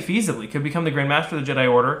 Very feasibly could become the Grand Master of the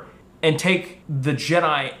Jedi Order and take the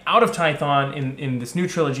Jedi out of Tython in this new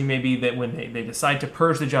trilogy, maybe, that when they decide to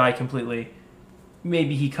purge the Jedi completely,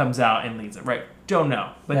 maybe he comes out and leads it, right? Don't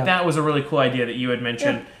know. But that was a really cool idea that you had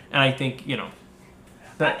mentioned, and I think,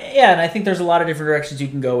 and I think there's a lot of different directions you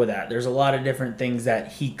can go with that. There's a lot of different things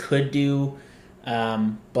that he could do,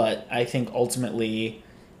 but I think ultimately,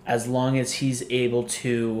 as long as he's able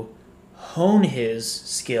to hone his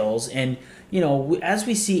skills, and as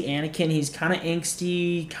we see Anakin, he's kind of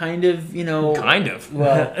angsty,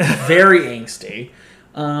 well, very angsty,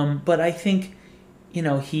 but I think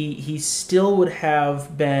he still would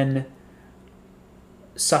have been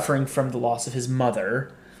suffering from the loss of his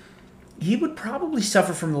mother. He would probably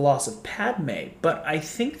suffer from the loss of Padme, but I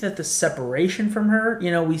think that the separation from her,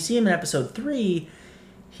 we see him in episode 3,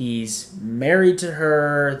 he's married to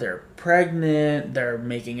her, they're pregnant, they're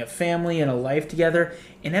making a family and a life together.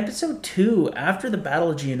 In episode 2, after the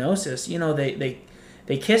Battle of Geonosis,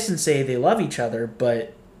 they kiss and say they love each other,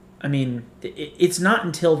 but I mean, it's not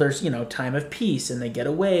until there's, time of peace and they get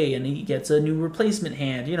away and he gets a new replacement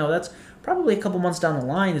hand, that's probably a couple months down the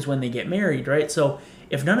line is when they get married, right? So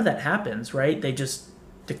if none of that happens, right, they just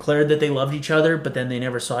declared that they loved each other, but then they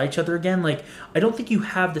never saw each other again. Like, I don't think you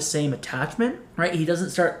have the same attachment, right? He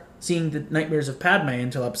doesn't start seeing the nightmares of Padme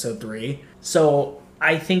until episode 3. So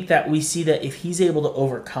I think that we see that if he's able to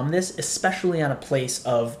overcome this, especially on a place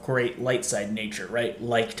of great light side nature, right,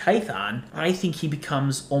 like Tython, I think he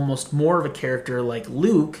becomes almost more of a character like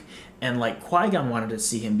Luke and like Qui-Gon wanted to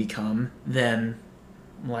see him become than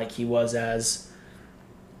like he was as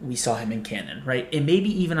we saw him in canon, right? And maybe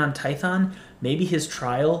even on Tython, maybe his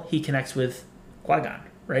trial, he connects with Qui-Gon,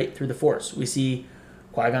 right? Through the Force. We see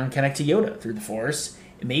Qui-Gon connect to Yoda through the Force.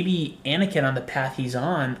 Maybe Anakin on the path he's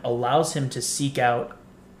on allows him to seek out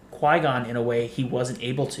Qui-Gon in a way he wasn't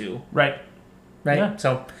able to. Right. Right? Yeah.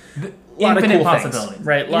 So, a lot of cool possibilities. Things.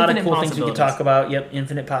 Right? A lot of Infinite cool things we could talk about. Yep,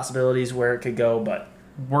 infinite possibilities where it could go, but...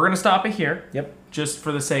 We're going to stop it here. Yep. Just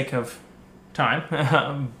for the sake of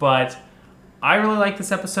time. But I really like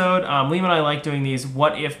this episode. Liam and I like doing these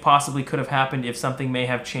what if possibly could have happened if something may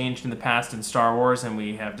have changed in the past in Star Wars and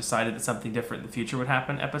we have decided that something different in the future would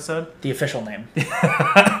happen episode. The official name.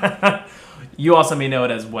 You also may know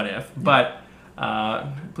it as What If, but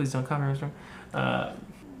please don't copy us.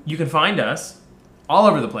 You can find us all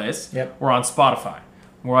over the place. Yep. We're on Spotify.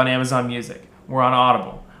 We're on Amazon Music. We're on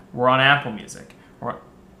Audible. We're on Apple Music.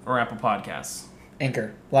 Or Apple Podcasts.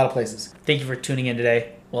 Anchor. A lot of places. Thank you for tuning in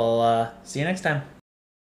today. We'll see you next time.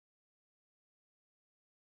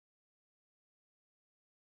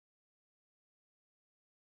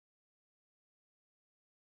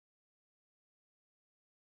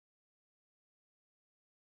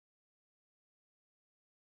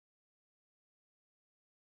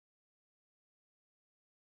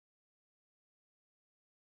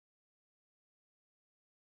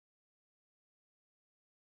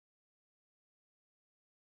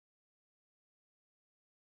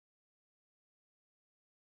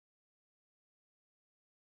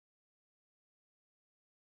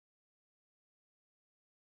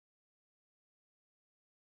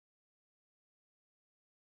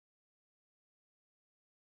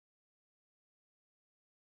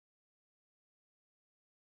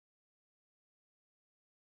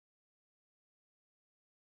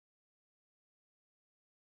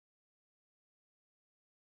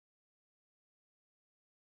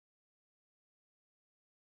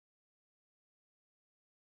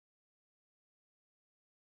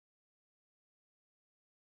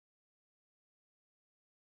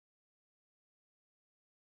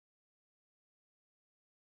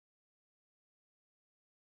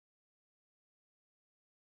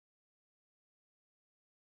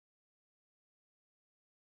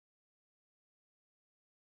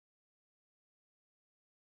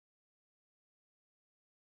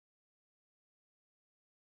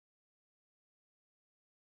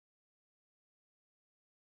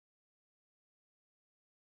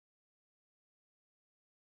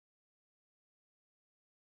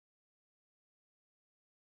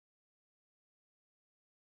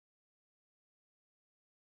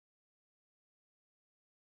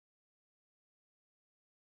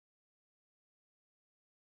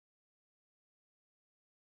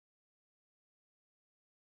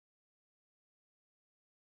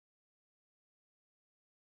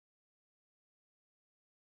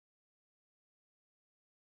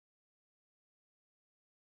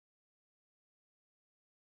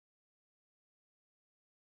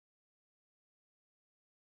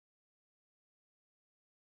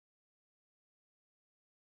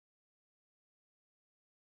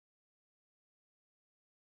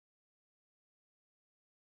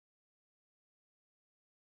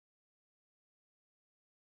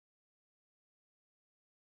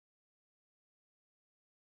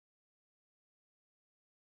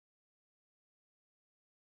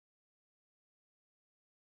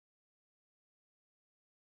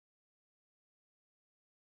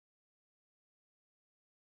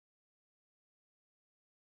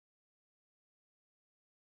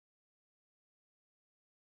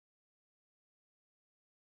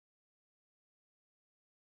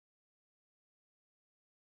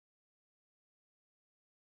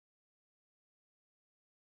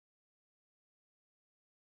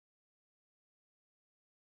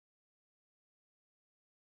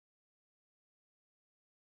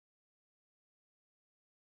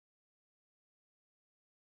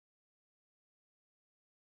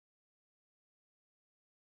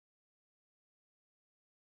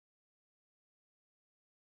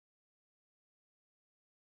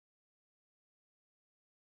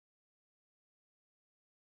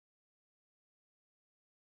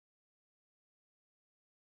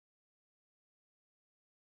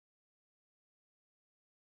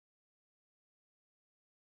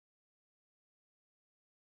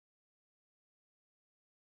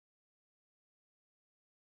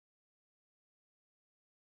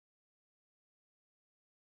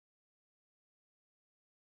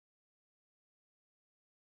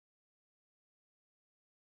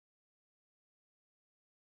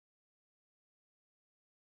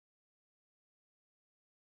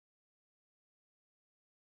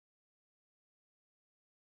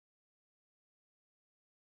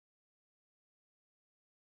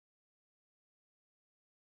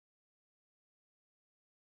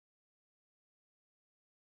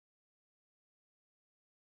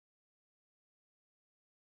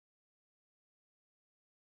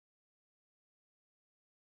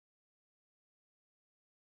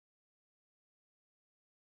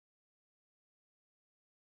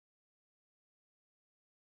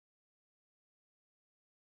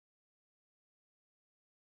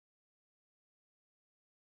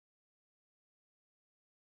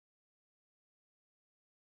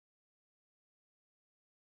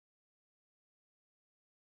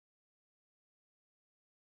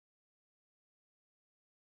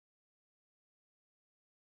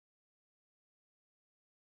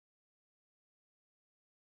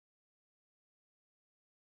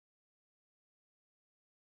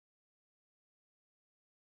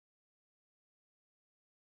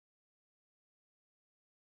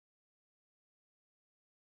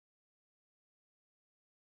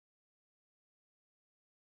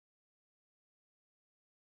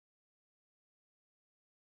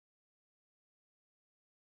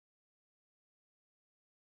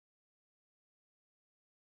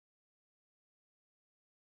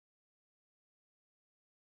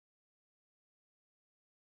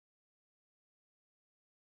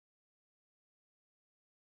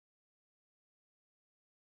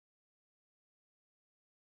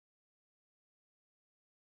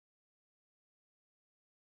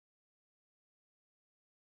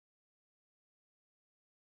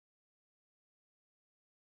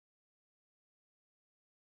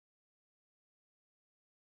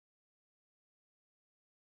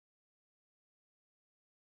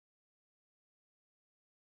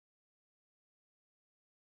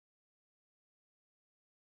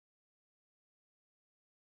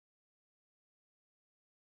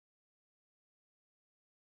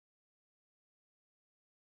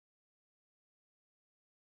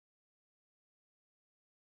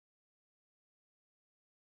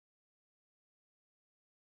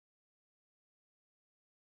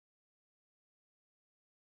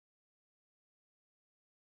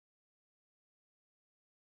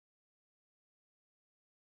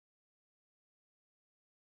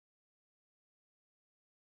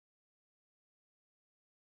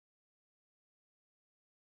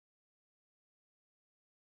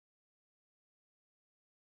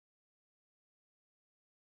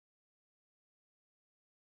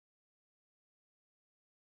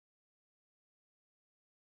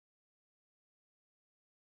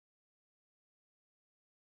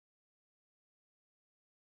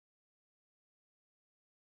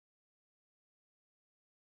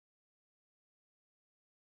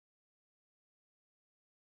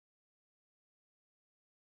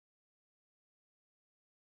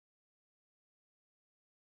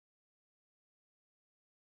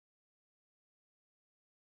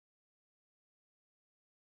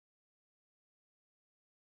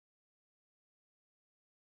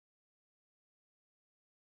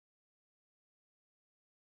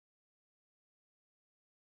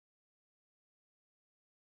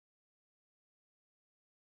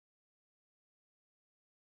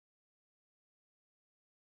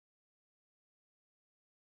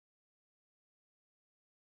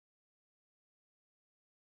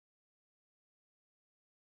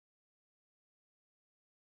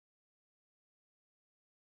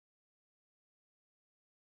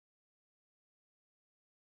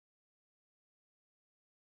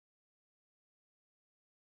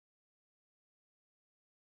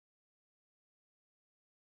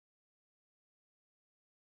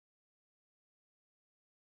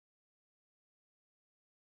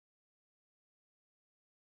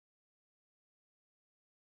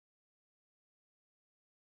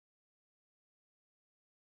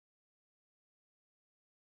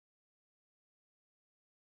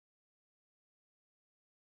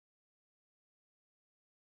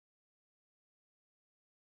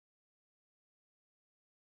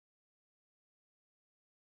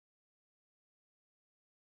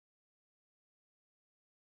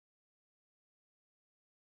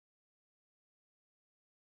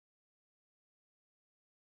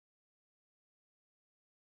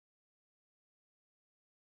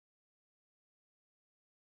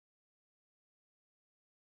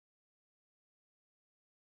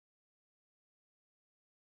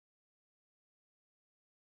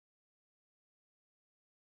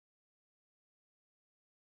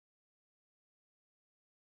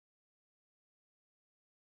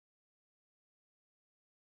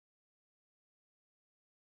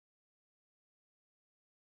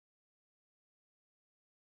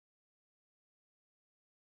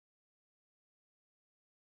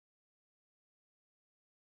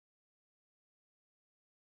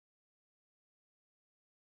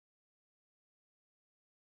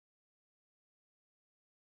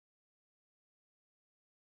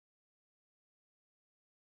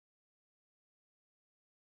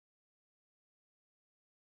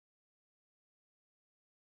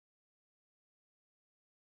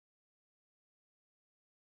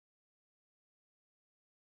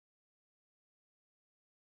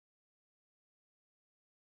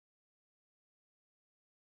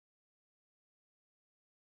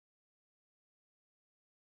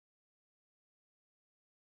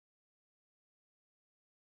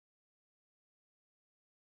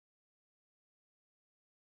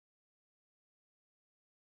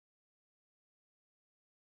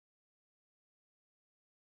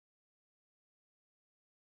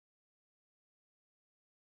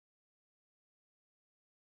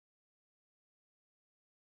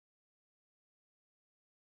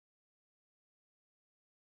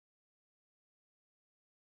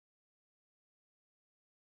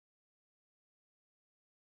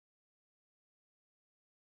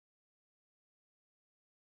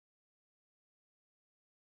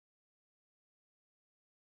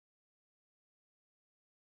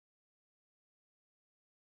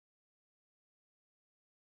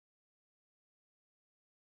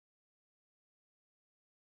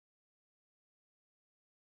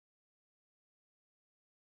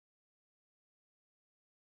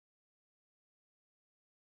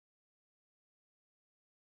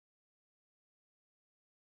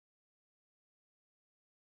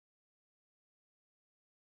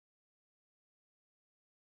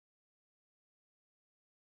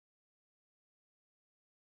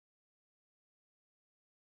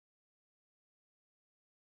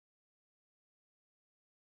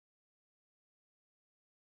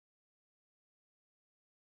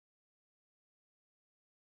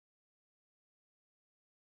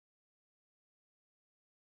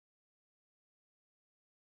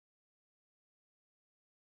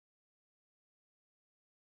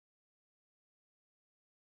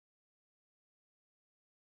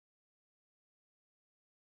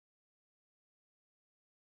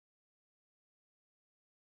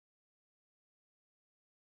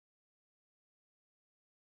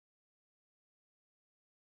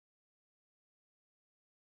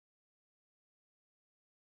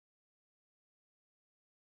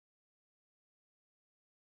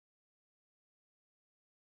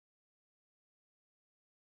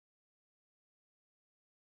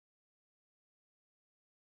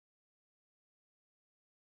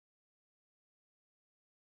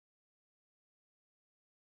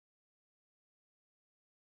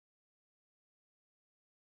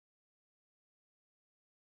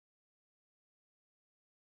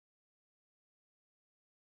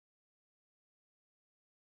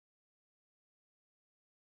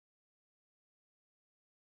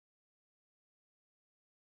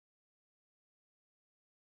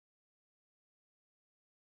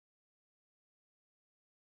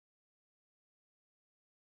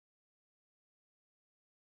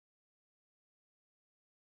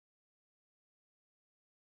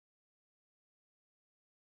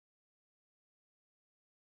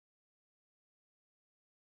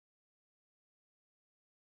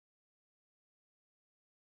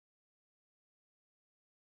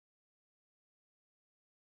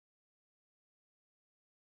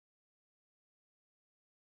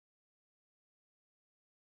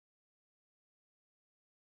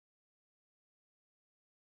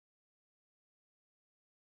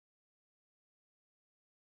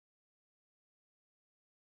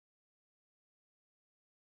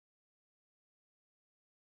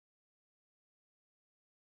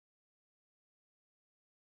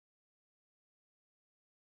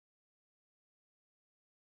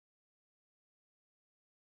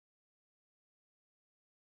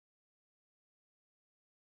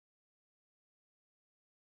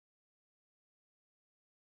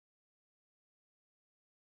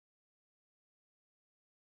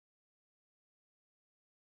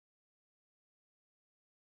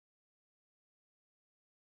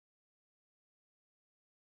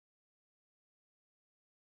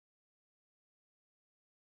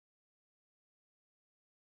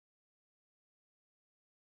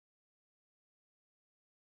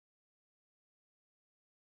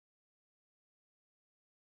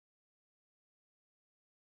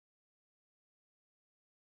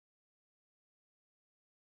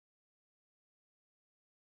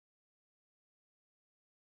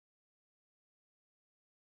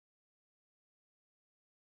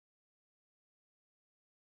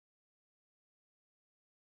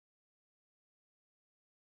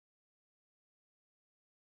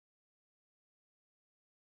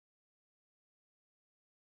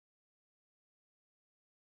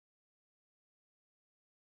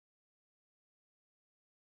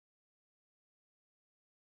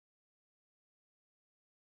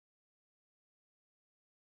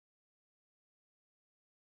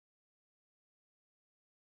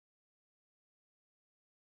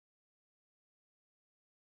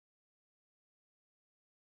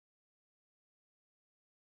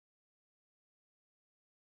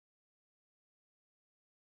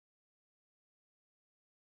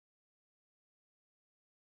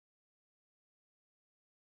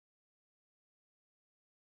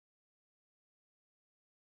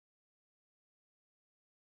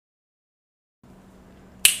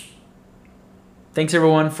 thanks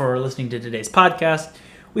everyone for listening to today's podcast.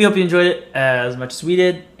 We hope you enjoyed it as much as we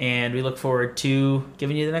did, and we look forward to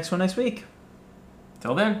giving you the next one next week.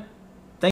 Till then.